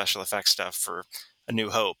capture special effects stuff for A New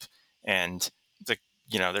Hope, and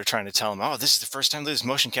they're trying to tell him, oh, this is the first time there's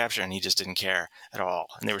motion capture, and he just didn't care at all.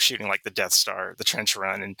 And they were shooting like the Death Star, the trench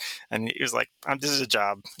run, and he was like, this is a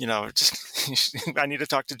job, just I need to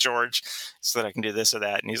talk to George so that I can do this or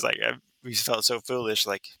that. And he's like, we felt so foolish,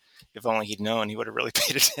 like if only he'd known, he would have really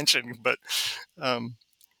paid attention. But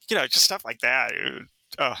just stuff like that.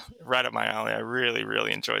 Right up my alley. I really,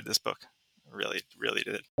 really enjoyed this book. Really, really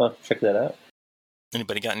did. I'll check that out.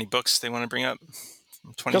 Anybody got any books they want to bring up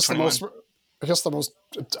from 2021?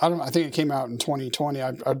 I think it came out in 2020.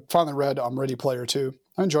 I finally read Ready Player 2.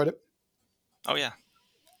 I enjoyed it. Oh yeah.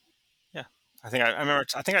 Yeah. I think I remember,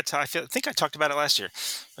 I think I talked about it last year.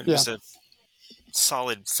 But it was a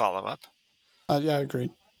solid follow-up. Yeah, I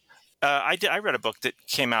agree. I read a book that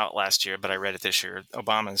came out last year, but I read it this year.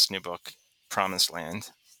 Obama's new book, Promised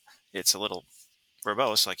Land. It's a little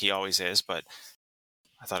verbose, like he always is, but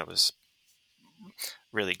I thought it was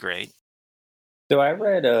really great. So I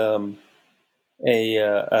read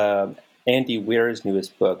Andy Weir's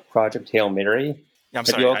newest book, Project Hail Mary. I'm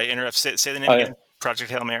sorry, I interrupted. Say the name again. Project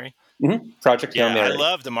Hail Mary. Mm-hmm. Project Hail Mary. I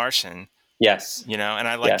love The Martian. Yes. And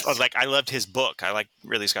I I loved his book. I like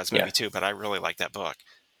Ridley Scott's movie too, but I really like that book.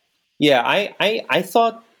 Yeah, I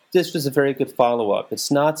thought this was a very good follow-up. It's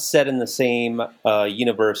not set in the same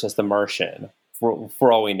universe as The Martian,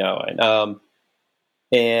 for all we know,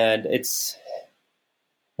 and it's.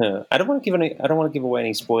 I don't want to give away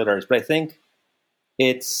any spoilers, but I think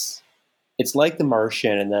it's like The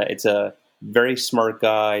Martian in that it's a very smart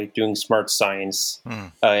guy doing smart science,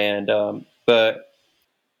 but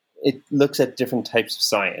it looks at different types of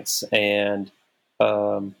science, and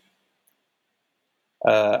it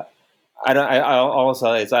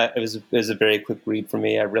was a very quick read for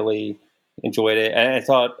me. I really enjoyed it, and I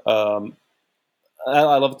thought I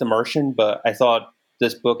loved The Martian, but I thought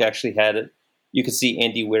this book actually had it. You could see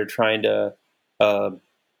Andy Weir trying to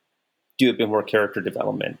do a bit more character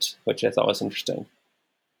development, which I thought was interesting.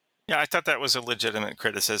 Yeah, I thought that was a legitimate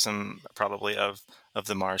criticism, probably of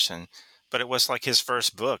The Martian, but it was like his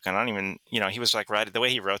first book, and I don't even, he was like the way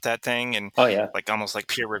he wrote that thing, and like almost like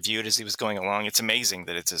peer reviewed as he was going along. It's amazing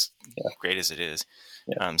that it's as great as it is.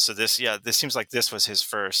 Yeah. So this seems like this was his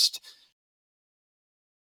first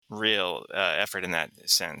real effort in that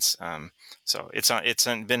sense. So it's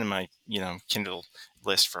been in my Kindle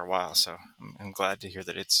list for a while. So I'm glad to hear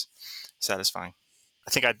that it's satisfying.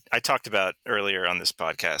 I think I talked about earlier on this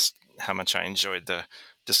podcast how much I enjoyed the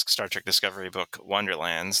Star Trek Discovery book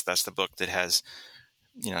Wonderlands. That's the book that has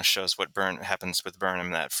shows what happens with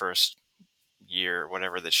Burnham that first year or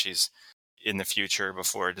whatever that she's in the future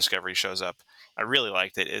before Discovery shows up. I really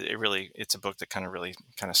liked it. It's a book that kind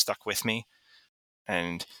of stuck with me.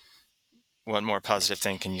 And what more positive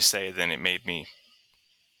thing can you say than it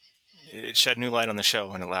shed new light on the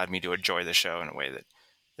show and allowed me to enjoy the show in a way that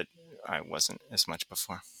I wasn't as much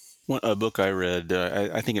before. A book I read,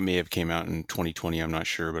 I think it may have came out in 2020. I'm not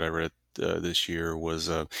sure, but I read it this year. Was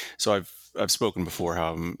so I've spoken before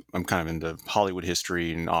how I'm kind of into Hollywood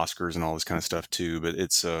history and Oscars and all this kind of stuff too. But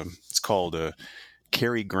it's called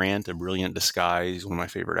Cary Grant, A Brilliant Disguise. One of my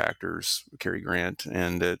favorite actors, Cary Grant.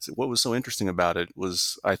 And what was so interesting about it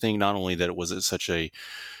was, I think, not only that it was such a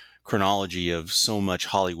chronology of so much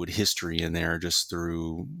Hollywood history in there just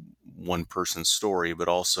through one person's story, but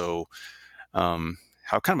also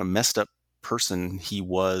how kind of a messed up person he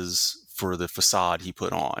was for the facade he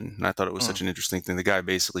put on. And I thought it was such an interesting thing. The guy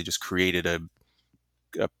basically just created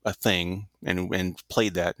a thing and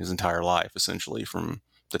played that his entire life, essentially, from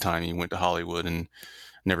the time he went to Hollywood, and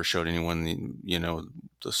never showed anyone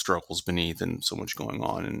the struggles beneath and so much going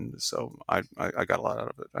on. And so I got a lot out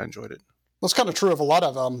of it. I enjoyed it. That's kind of true of a lot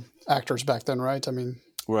of actors back then, right? I mean,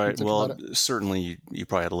 right. Well, certainly you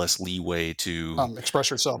probably had less leeway to express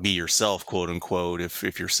yourself, be yourself, quote unquote,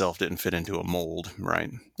 if yourself didn't fit into a mold,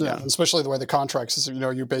 right? Yeah, especially the way the contracts is.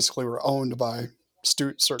 You basically were owned by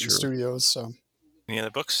certain studios. So, any other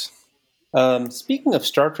books? Speaking of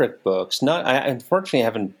Star Trek books, I unfortunately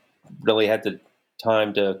haven't really had the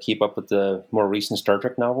time to keep up with the more recent Star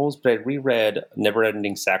Trek novels, but I reread Never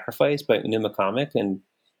Ending Sacrifice by Unima Comic, and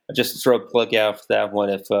I just throw a plug out for that one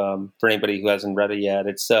if for anybody who hasn't read it yet.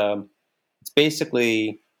 It's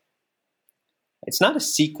basically, it's not a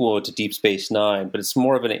sequel to Deep Space Nine, but it's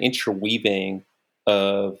more of an interweaving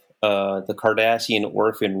of the Cardassian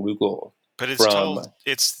orphan Rugal. But it's told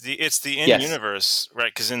it's the in-universe,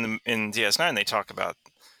 right? Because in DS9 they talk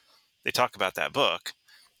about that book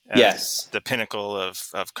as the pinnacle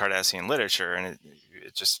of Cardassian literature, and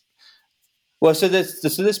it just. Well, so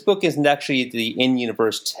this book isn't actually the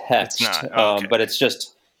in-universe text, it's not. Okay. But it's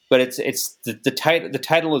the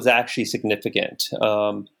title is actually significant,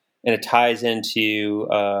 and it ties into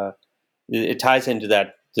the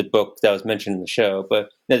book that was mentioned in the show. But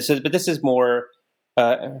this is more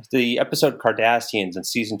the episode Cardassians in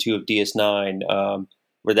season 2 of DS9,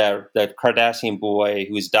 where that Cardassian boy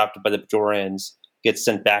who was adopted by the Bajorans gets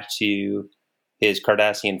sent back to his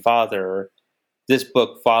Cardassian father. This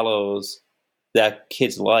book follows that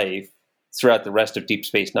kid's life throughout the rest of Deep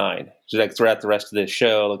Space Nine. So like throughout the rest of the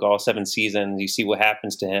show, like all 7 seasons, you see what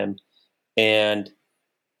happens to him, and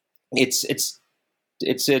it's a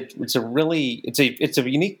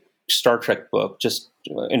unique Star Trek book, just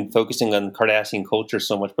in focusing on Cardassian culture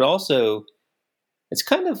so much, but also it's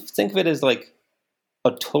kind of, think of it as like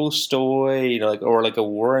a Tolstoy, or like a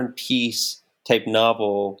War and Peace type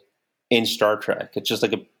novel in Star Trek. It's just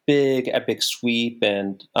like a big epic sweep,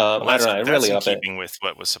 and I don't know. I really love it. That's in keeping with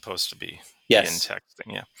what was supposed to be in texting.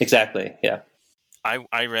 Yeah, exactly. Yeah,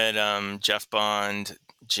 I read Jeff Bond,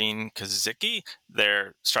 Gene Kazicki,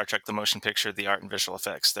 their Star Trek: The Motion Picture, The Art and Visual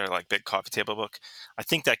Effects. Their like big coffee table book. I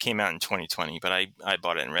think that came out in 2020, but I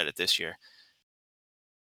bought it and read it this year,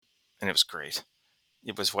 and it was great.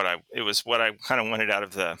 It was what I kind of wanted out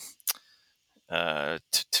of the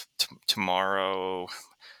Tomorrow.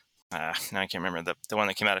 Now I can't remember the one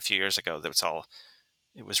that came out a few years ago.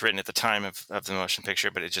 It was written at the time of the motion picture,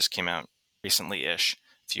 but it just came out recently-ish, a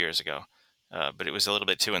few years ago. But it was a little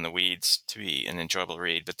bit too in the weeds to be an enjoyable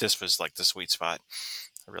read. But this was like the sweet spot.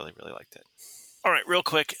 I really, really liked it. All right, real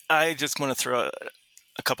quick, I just want to throw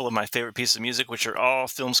a couple of my favorite pieces of music, which are all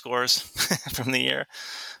film scores from the year.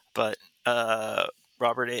 But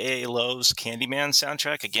Robert A. Lowe's Candyman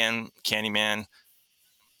soundtrack, again, Candyman.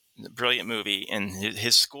 Brilliant movie, and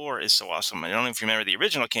his score is so awesome. I don't know if you remember the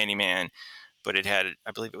original Candyman, but it had,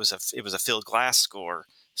 I believe it was a Phil Glass score,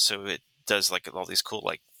 so it does like all these cool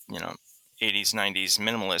 80s 90s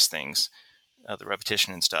minimalist things, the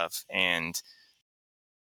repetition and stuff. And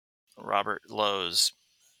Robert Lowe's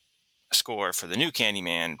score for the new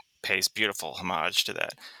Candyman pays beautiful homage to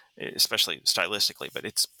that, especially stylistically, but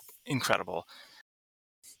it's incredible.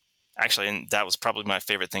 Actually, and that was probably my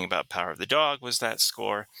favorite thing about Power of the Dog was that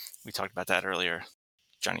score. We talked about that earlier,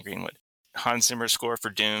 Johnny Greenwood. Hans Zimmer's score for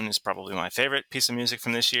Dune is probably my favorite piece of music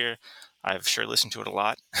from this year. I've sure listened to it a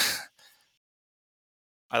lot.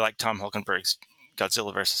 I like Tom Hulkenberg's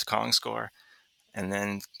Godzilla vs. Kong score. And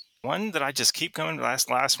then one that I just keep going to,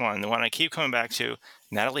 last one, the one I keep coming back to,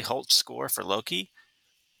 Natalie Holt's score for Loki.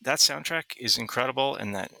 That soundtrack is incredible,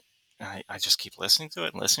 and that I just keep listening to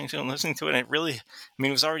it and listening to it and listening to it. And it really,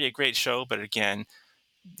 it was already a great show, but again,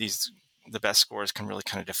 the best scores can really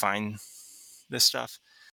kind of define this stuff.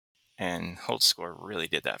 And Holt's score really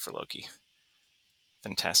did that for Loki.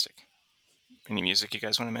 Fantastic. Any music you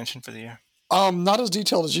guys want to mention for the year? Not as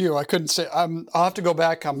detailed as you. I couldn't say. I'll have to go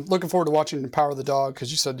back. I'm looking forward to watching Power of the Dog because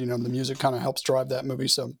you said the music kind of helps drive that movie,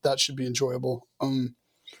 so that should be enjoyable.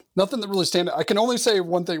 Nothing that really stand out. I can only say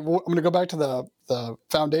one thing. I'm going to go back to the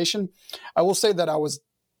Foundation. I will say that I was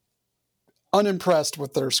unimpressed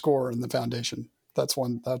with their score in the Foundation.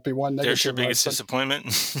 That'd be one negative. There's your biggest disappointment.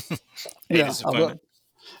 Disappointment.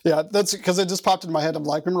 Yeah, that's because it just popped in my head. I'm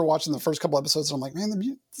like, I remember watching the first couple episodes, and I'm like, man,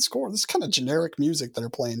 the score, this is kind of generic music that are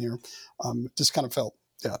playing here. Just kind of felt,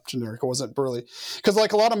 generic. It wasn't really, because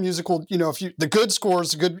like a lot of musical, the good score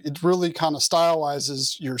is good, it really kind of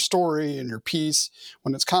stylizes your story and your piece.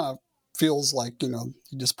 When it's kind of feels like, you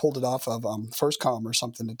just pulled it off of First Comm or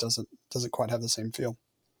something, it doesn't quite have the same feel.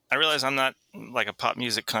 I realize I'm not like a pop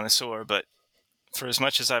music connoisseur, but for as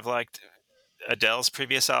much as I've liked Adele's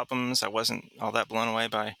previous albums, I wasn't all that blown away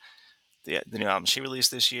by the new album she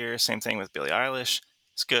released this year. Same thing with Billie Eilish.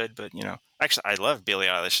 It's good, but actually, I love Billie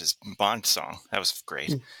Eilish's Bond song. That was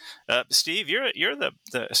great. Steve, you're the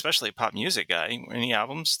especially pop music guy. Any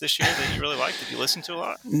albums this year that you really liked that you listen to a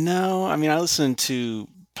lot? No, I mean, I listen to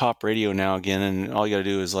pop radio now again, and all you got to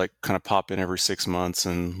do is like kind of pop in every 6 months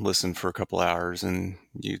and listen for a couple hours, and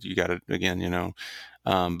you got it again,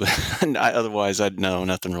 But otherwise,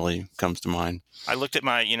 nothing really comes to mind. I looked at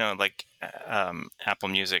my, Apple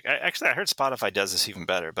Music. I heard Spotify does this even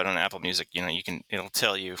better, but on Apple Music, it'll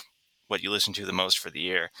tell you what you listen to the most for the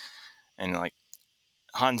year. And like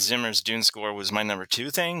Hans Zimmer's Dune score was my number 2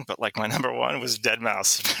 thing, but like my number 1 was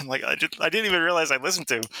Deadmau5. Like I didn't even realize I listened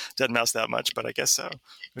to Deadmau5 that much, but I guess so.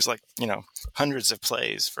 It was like, hundreds of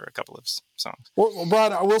plays for a couple of songs. Well,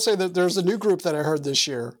 Brad, I will say that there's a new group that I heard this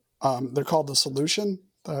year. They're called The Solution.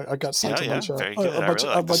 I got sent a bunch of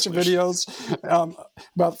videos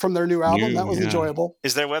from their new album. That was enjoyable.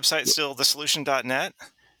 Is their website still thesolution.net?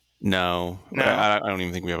 No. I don't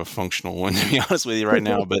even think we have a functional one, to be honest with you right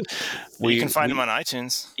now. But you can find them on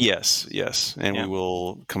iTunes. Yes. And we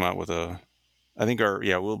will come out with we'll be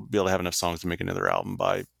able to have enough songs to make another album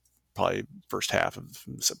by probably first half of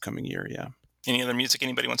this upcoming year. Yeah. Any other music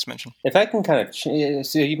anybody wants to mention? If I can kind of,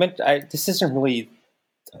 so you mentioned, this isn't really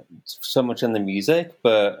so much on the music,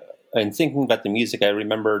 but in thinking about the music, I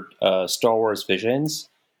remembered Star Wars Visions,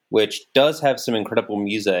 which does have some incredible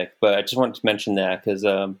music, but I just wanted to mention that because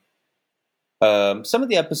some of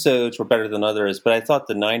the episodes were better than others, but I thought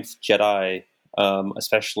The Ninth Jedi,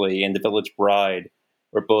 especially, and The Village Bride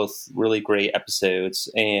were both really great episodes,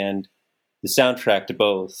 and the soundtrack to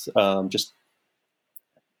both just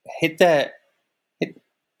hit that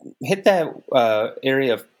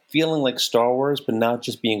area of feeling like Star Wars, but not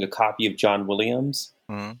just being a copy of John Williams.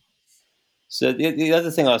 Mm-hmm. So the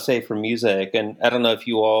other thing I'll say for music, and I don't know if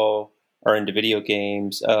you all are into video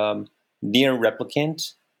games, Nier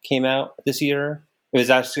Replicant came out this year. It was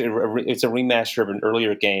actually it's a remaster of an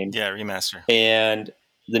earlier game. Yeah, remaster. And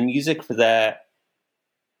the music for that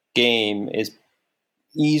game is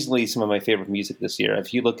easily some of my favorite music this year.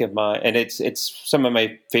 If you look at it's some of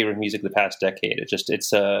my favorite music the past decade. It's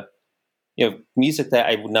music that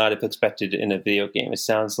I would not have expected in a video game. It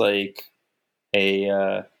sounds like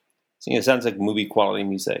it sounds like movie quality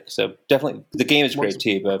music. So definitely, the game is great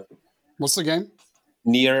too. But what's the game?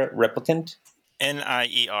 Nier Replicant.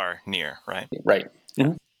 Nier, Nier, right? Right.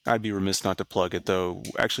 Mm-hmm. I'd be remiss not to plug it, though.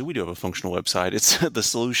 Actually, we do have a functional website. It's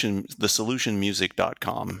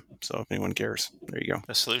thesolutionmusic.com. So if anyone cares, there you go.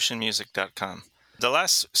 Thesolutionmusic.com. The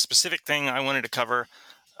last specific thing I wanted to cover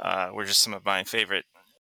were just some of my favorite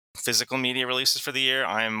physical media releases for the year.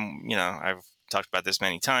 I've talked about this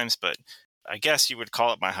many times, but I guess you would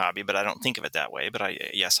call it my hobby, but I don't think of it that way. But I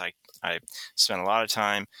spend a lot of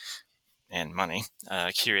time and money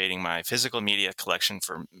curating my physical media collection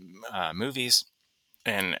for movies.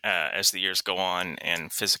 And as the years go on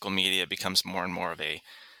and physical media becomes more and more of a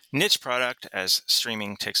niche product as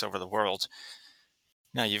streaming takes over the world,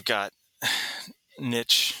 now you've got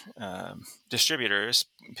niche distributors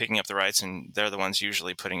picking up the rights, and they're the ones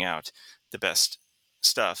usually putting out the best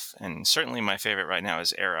stuff. And certainly my favorite right now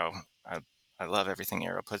is Arrow. I love everything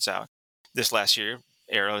Arrow puts out. This last year,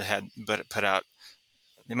 Arrow had put out,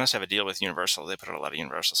 they must have a deal with Universal. They put out a lot of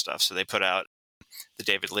Universal stuff. So they put out the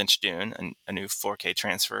David Lynch Dune, a new 4K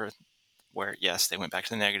transfer where, yes, they went back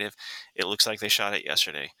to the negative. It looks like they shot it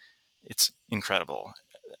yesterday. It's incredible.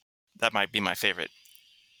 That might be my favorite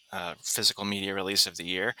physical media release of the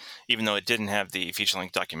year, even though it didn't have the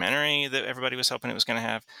feature-length documentary that everybody was hoping it was going to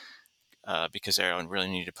have, because Arrow really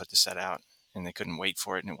needed to put the set out, and they couldn't wait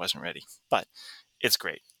for it, and it wasn't ready. But it's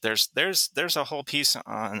great. There's a whole piece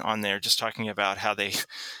on there just talking about how they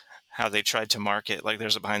tried to market. Like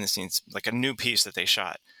there's a behind the scenes, like a new piece that they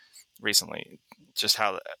shot recently. Just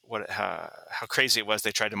how crazy it was.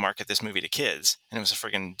 They tried to market this movie to kids, and it was a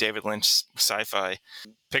friggin' David Lynch sci-fi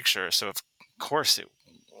picture. So of course it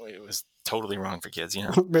was totally wrong for kids,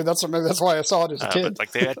 Maybe that's why I saw it as a kid. But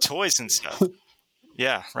like they had toys and stuff.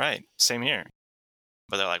 Yeah, right. Same here.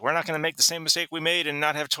 But they're like, we're not going to make the same mistake we made and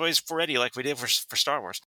not have toys ready like we did for Star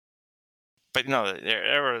Wars. But no,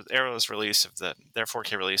 Arrow's release of their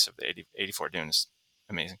 4K release of the 84 Dune is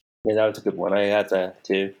amazing. Yeah, that was a good one. I had that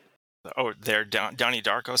too. Oh, their Donnie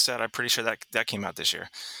Darko set, I'm pretty sure that came out this year,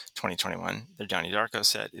 2021. Their Donnie Darko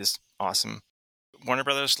set is awesome. Warner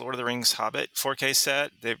Brothers Lord of the Rings Hobbit 4K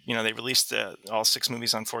set. They released all 6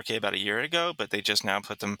 movies on 4K about a year ago, but they just now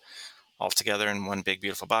put them all together in one big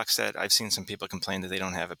beautiful box set. I've seen some people complain that they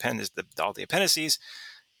don't have all the appendices.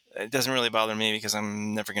 It doesn't really bother me because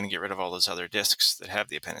I'm never going to get rid of all those other discs that have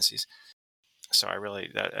the appendices. So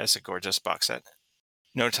that's a gorgeous box set.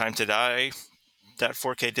 No Time to Die, that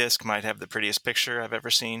 4K disc might have the prettiest picture I've ever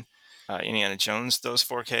seen. Indiana Jones, those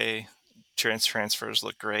 4K transfers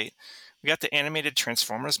look great. We got the animated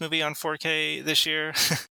Transformers movie on 4K this year,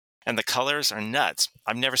 and the colors are nuts.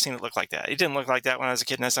 I've never seen it look like that. It didn't look like that when I was a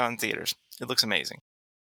kid and I saw it in theaters. It looks amazing.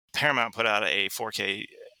 Paramount put out a 4K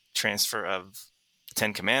transfer of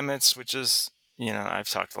Ten Commandments, which is, I've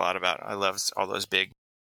talked a lot about. I love all those big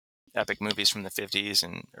epic movies from the 50s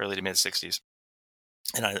and early to mid 60s.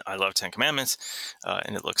 And I love Ten Commandments,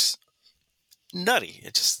 and it looks nutty.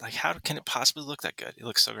 It's just like, how can it possibly look that good? It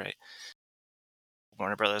looks so great.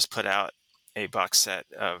 Warner Brothers put out a box set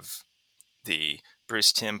of the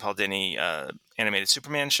Bruce Timm Paul Dini animated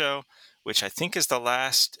Superman show, which I think is the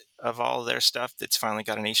last of all their stuff that's finally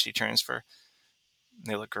got an HD transfer.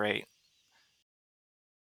 They look great.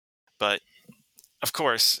 But, of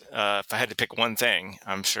course, if I had to pick one thing,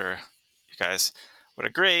 I'm sure you guys would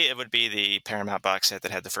agree, it would be the Paramount box set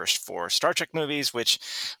that had the first 4 Star Trek movies, which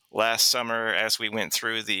last summer, as we went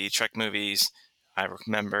through the Trek movies, I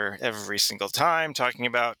remember every single time talking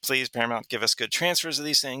about, please, Paramount, give us good transfers of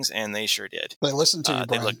these things, and they sure did. They listened to you,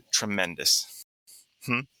 Brian. They look tremendous.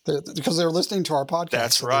 Because they're listening to our podcast.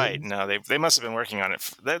 That's so right. No, they must have been working on it.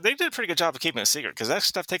 They did a pretty good job of keeping it a secret, because that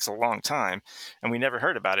stuff takes a long time, and we never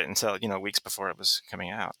heard about it until weeks before it was coming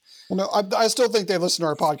out. Well, no, I still think they listen to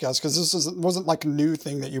our podcast, because this wasn't like a new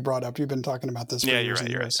thing that you brought up. You've been talking about this. Yeah, you're right.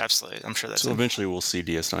 You're right. Absolutely. I'm sure that's. So eventually we'll see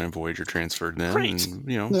DS9 and Voyager transferred then. Great. And,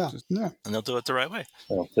 and they'll do it the right way.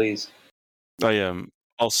 Oh, please.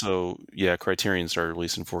 Also, Criterion started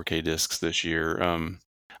releasing 4K discs this year.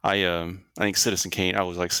 I think Citizen Kane, I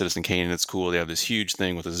was like Citizen Kane, and it's cool. They have this huge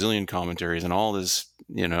thing with a zillion commentaries and all this,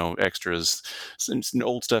 extras, some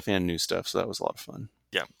old stuff and new stuff. So that was a lot of fun.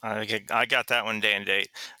 Yeah, I got that one day and date.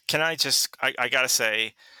 Can I got to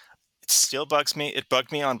say, it still bugs me. It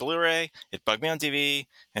bugged me on Blu-ray, it bugged me on DVD,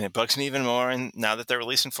 and it bugs me even more. And now that they're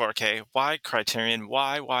releasing 4K, why, Criterion?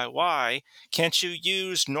 Why can't you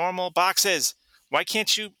use normal boxes? Why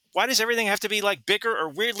does everything have to be like bigger or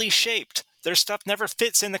weirdly shaped? Their stuff never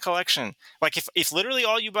fits in the collection. Like if literally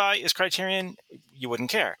all you buy is Criterion, you wouldn't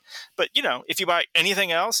care. But if you buy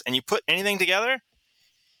anything else and you put anything together,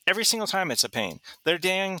 every single time it's a pain. Their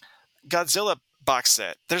dang Godzilla box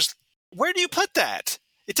set. Where do you put that?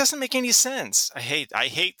 It doesn't make any sense. I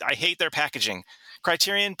hate their packaging.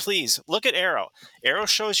 Criterion, please look at Arrow. Arrow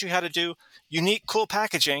shows you how to do unique, cool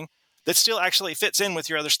packaging that still actually fits in with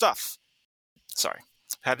your other stuff. Sorry.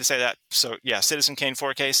 Had to say that. So Citizen Kane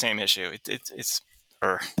 4K, same issue. It's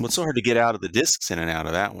Well, it's so hard to get out of the discs in and out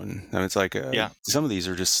of that one. I mean, it's like some of these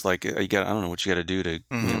are just like I don't know what you got to do to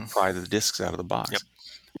pry the discs out of the box.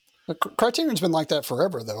 Yep. Criterion's been like that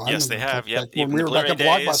forever, though. Yes, they have. Like when we were back at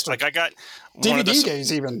Blockbuster. Like I got DVD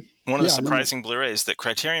days even. One of the surprising Blu-rays that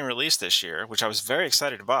Criterion released this year, which I was very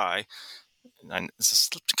excited to buy. And it's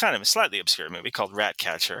kind of a slightly obscure movie called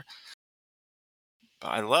Ratcatcher.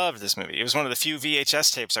 I loved this movie. It was one of the few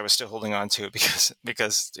VHS tapes I was still holding on to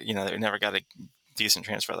because they never got a decent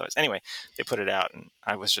transfer otherwise. Anyway, they put it out, and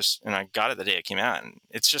I got it the day it came out, and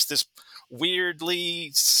it's just this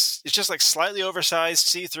it's just like slightly oversized,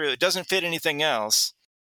 see-through. It doesn't fit anything else.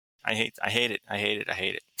 I hate it. I hate it. I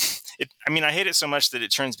hate it so much that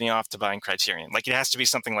it turns me off to buying Criterion. Like, it has to be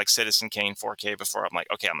something like Citizen Kane 4K before I'm like,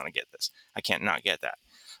 okay, I'm going to get this. I can't not get that.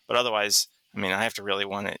 But otherwise, I have to really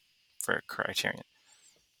want it for Criterion.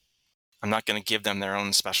 I'm not going to give them their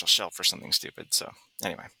own special shelf for something stupid. So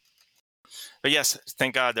anyway, but yes,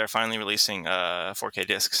 thank God they're finally releasing 4K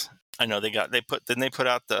discs. I know didn't they put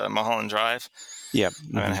out the Mulholland Drive? Yeah,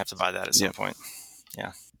 I'm going to have to buy that at some point.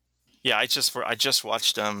 Yeah. I just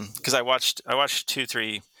watched because I watched 2,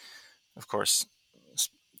 3, of course,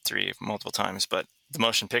 3 multiple times, but the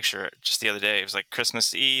motion picture just the other day. It was like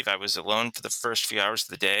Christmas Eve. I was alone for the first few hours of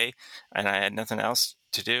the day, and I had nothing else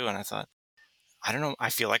to do, and I thought, I don't know, I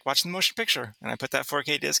feel like watching the motion picture. And I put that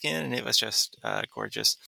 4K disc in, and it was just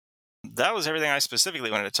gorgeous. That was everything I specifically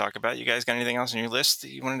wanted to talk about. You guys got anything else on your list that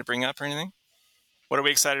you wanted to bring up or anything? What are we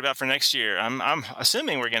excited about for next year? I'm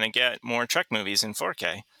assuming we're going to get more Trek movies in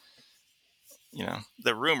 4K.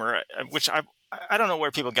 The rumor, which I don't know where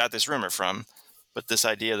people got this rumor from, but this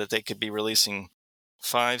idea that they could be releasing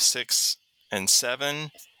 5, 6, and 7,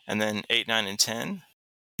 and then 8, 9, and 10.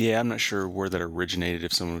 Yeah, I'm not sure where that originated,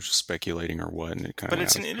 if someone was just speculating or what. And but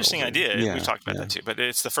it's an interesting idea. Yeah, we've talked about that too. But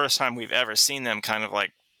it's the first time we've ever seen them kind of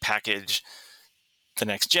like package the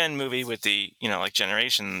next gen movie with the, like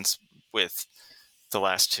Generations with the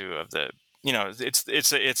last 2 of the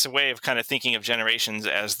it's a way of kind of thinking of Generations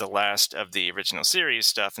as the last of the original series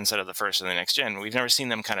stuff instead of the first of the next gen. We've never seen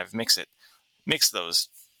them kind of mix those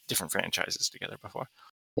different franchises together before.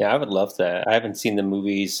 Yeah, I would love that. I haven't seen the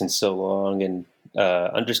movies in so long, and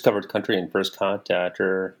Undiscovered Country and First Contact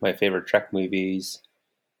are my favorite Trek movies.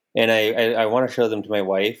 And I want to show them to my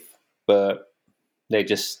wife, but they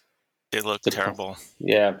look terrible.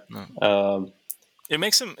 Yeah. It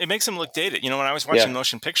makes them look dated. When I was watching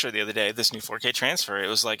Motion Picture the other day, this new 4K transfer, it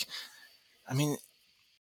was like, I mean,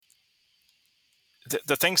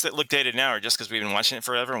 the things that look dated now are just because we've been watching it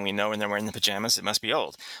forever and we know when they're wearing the pajamas, it must be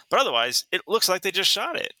old. But otherwise, it looks like they just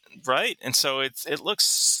shot it, right? And so it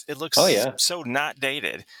looks so not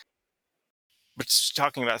dated. But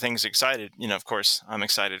talking about things excited, of course, I'm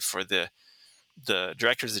excited for the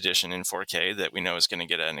director's edition in 4K that we know is going to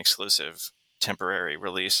get an exclusive temporary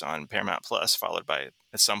release on Paramount Plus, followed by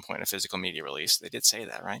at some point a physical media release. They did say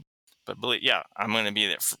that, right? But I'm going to be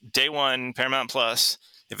there for day one, Paramount Plus.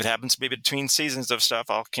 If it happens to be between seasons of stuff,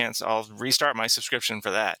 I'll restart my subscription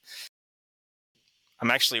for that. I'm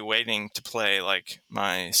actually waiting to play like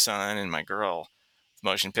my son and my girl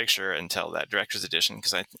motion picture until that director's edition,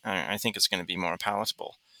 because I think it's going to be more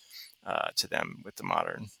palatable to them with the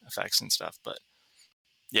modern effects and stuff. But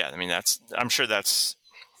yeah, I mean, I'm sure that's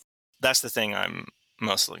the thing I'm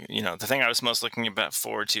mostly, the thing I was most looking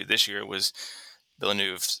forward to this year was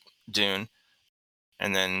Villeneuve's Dune.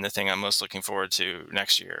 And then the thing I'm most looking forward to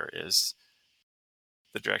next year is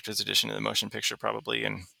the director's edition of the motion picture, probably,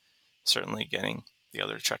 and certainly getting the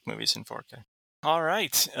other Trek movies in 4K. All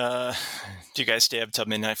right. Do you guys stay up till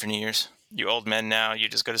midnight for New Year's? You old men now, you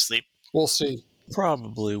just go to sleep? We'll see.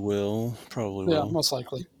 Probably will. Yeah, most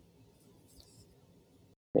likely.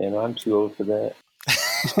 Man, I'm too old for that.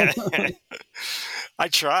 I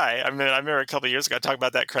try. I mean, I remember a couple of years ago, I talked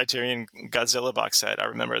about that Criterion Godzilla box set. I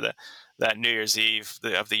remember that New Year's Eve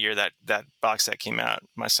of the year that box set came out.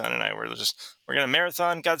 My son and I we're going to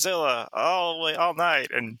marathon Godzilla all night.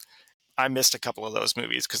 And I missed a couple of those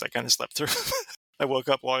movies because I kind of slept through. I woke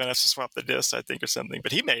up long enough to swap the discs, I think, or something.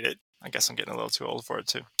 But he made it. I guess I'm getting a little too old for it,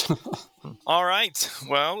 too. All right.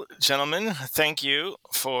 Well, gentlemen, thank you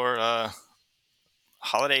for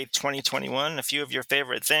holiday 2021, a few of your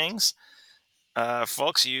favorite things.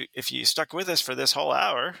 Folks, if you stuck with us for this whole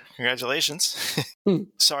hour, congratulations.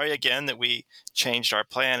 Sorry again that we changed our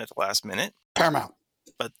plan at the last minute. Paramount.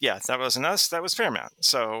 But yeah, that wasn't us. That was Paramount.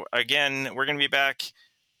 So again, we're going to be back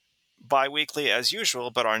bi-weekly as usual,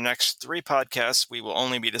 but our next 3 podcasts, we will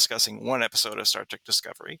only be discussing 1 episode of Star Trek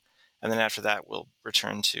Discovery. And then after that, we'll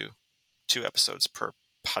return to 2 episodes per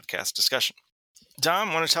podcast discussion.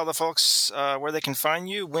 Dom, want to tell the folks where they can find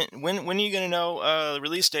you? When are you going to know the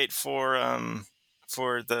release date for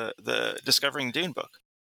the Discovering Dune book?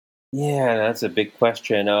 Yeah, that's a big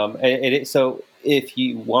question. So if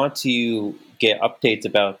you want to get updates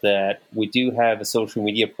about that, we do have a social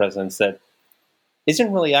media presence that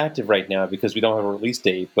isn't really active right now because we don't have a release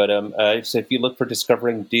date. But so if you look for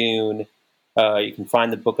Discovering Dune, you can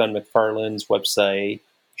find the book on McFarlane's website.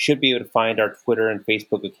 Should be able to find our Twitter and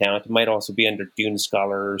Facebook account. It might also be under Dune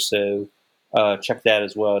Scholar, so check that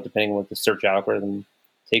as well, depending on what the search algorithm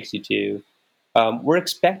takes you to. We're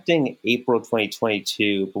expecting April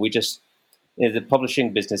 2022, but we just the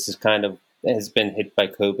publishing business has been hit by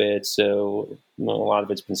COVID, so a lot of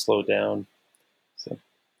it's been slowed down. So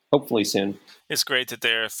hopefully soon. It's great that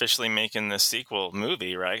they're officially making the sequel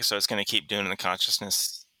movie, right? So it's going to keep Dune in the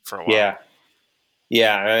consciousness for a while.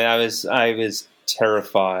 Yeah. I was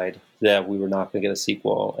terrified that we were not going to get a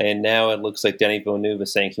sequel, and now it looks like Denis Villeneuve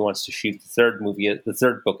is saying he wants to shoot the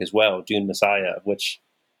third book as well, Dune Messiah, which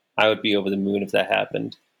I would be over the moon if that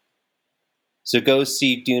happened. So go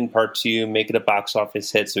see Dune Part 2, make it a box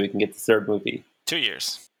office hit so we can get the third movie. 2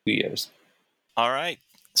 years. 2 years. All right.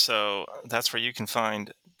 So that's where you can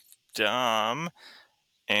find Dom,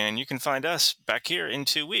 and you can find us back here in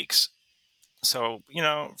 2 weeks. So,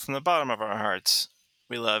 from the bottom of our hearts,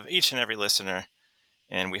 we love each and every listener,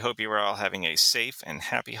 and we hope you are all having a safe and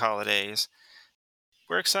happy holidays.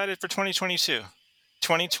 We're excited for 2022.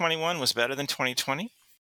 2021 was better than 2020,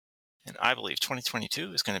 and I believe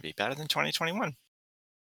 2022 is going to be better than 2021.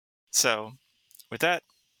 So, with that,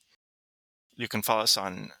 you can follow us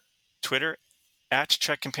on Twitter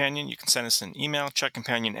 @TrekCompanion. You can send us an email,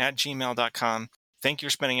 trekcompanion@gmail.com. Thank you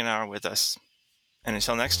for spending an hour with us. And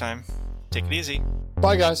until next time, take it easy.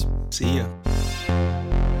 Bye, guys. See ya.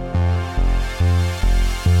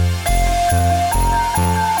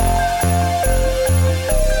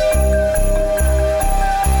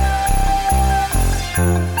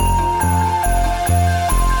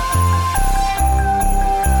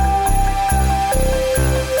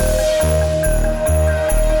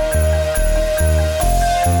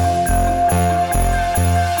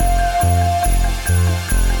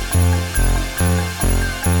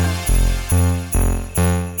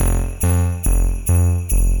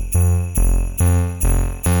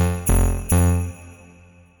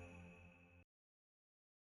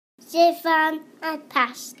 Stefan, I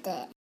passed it.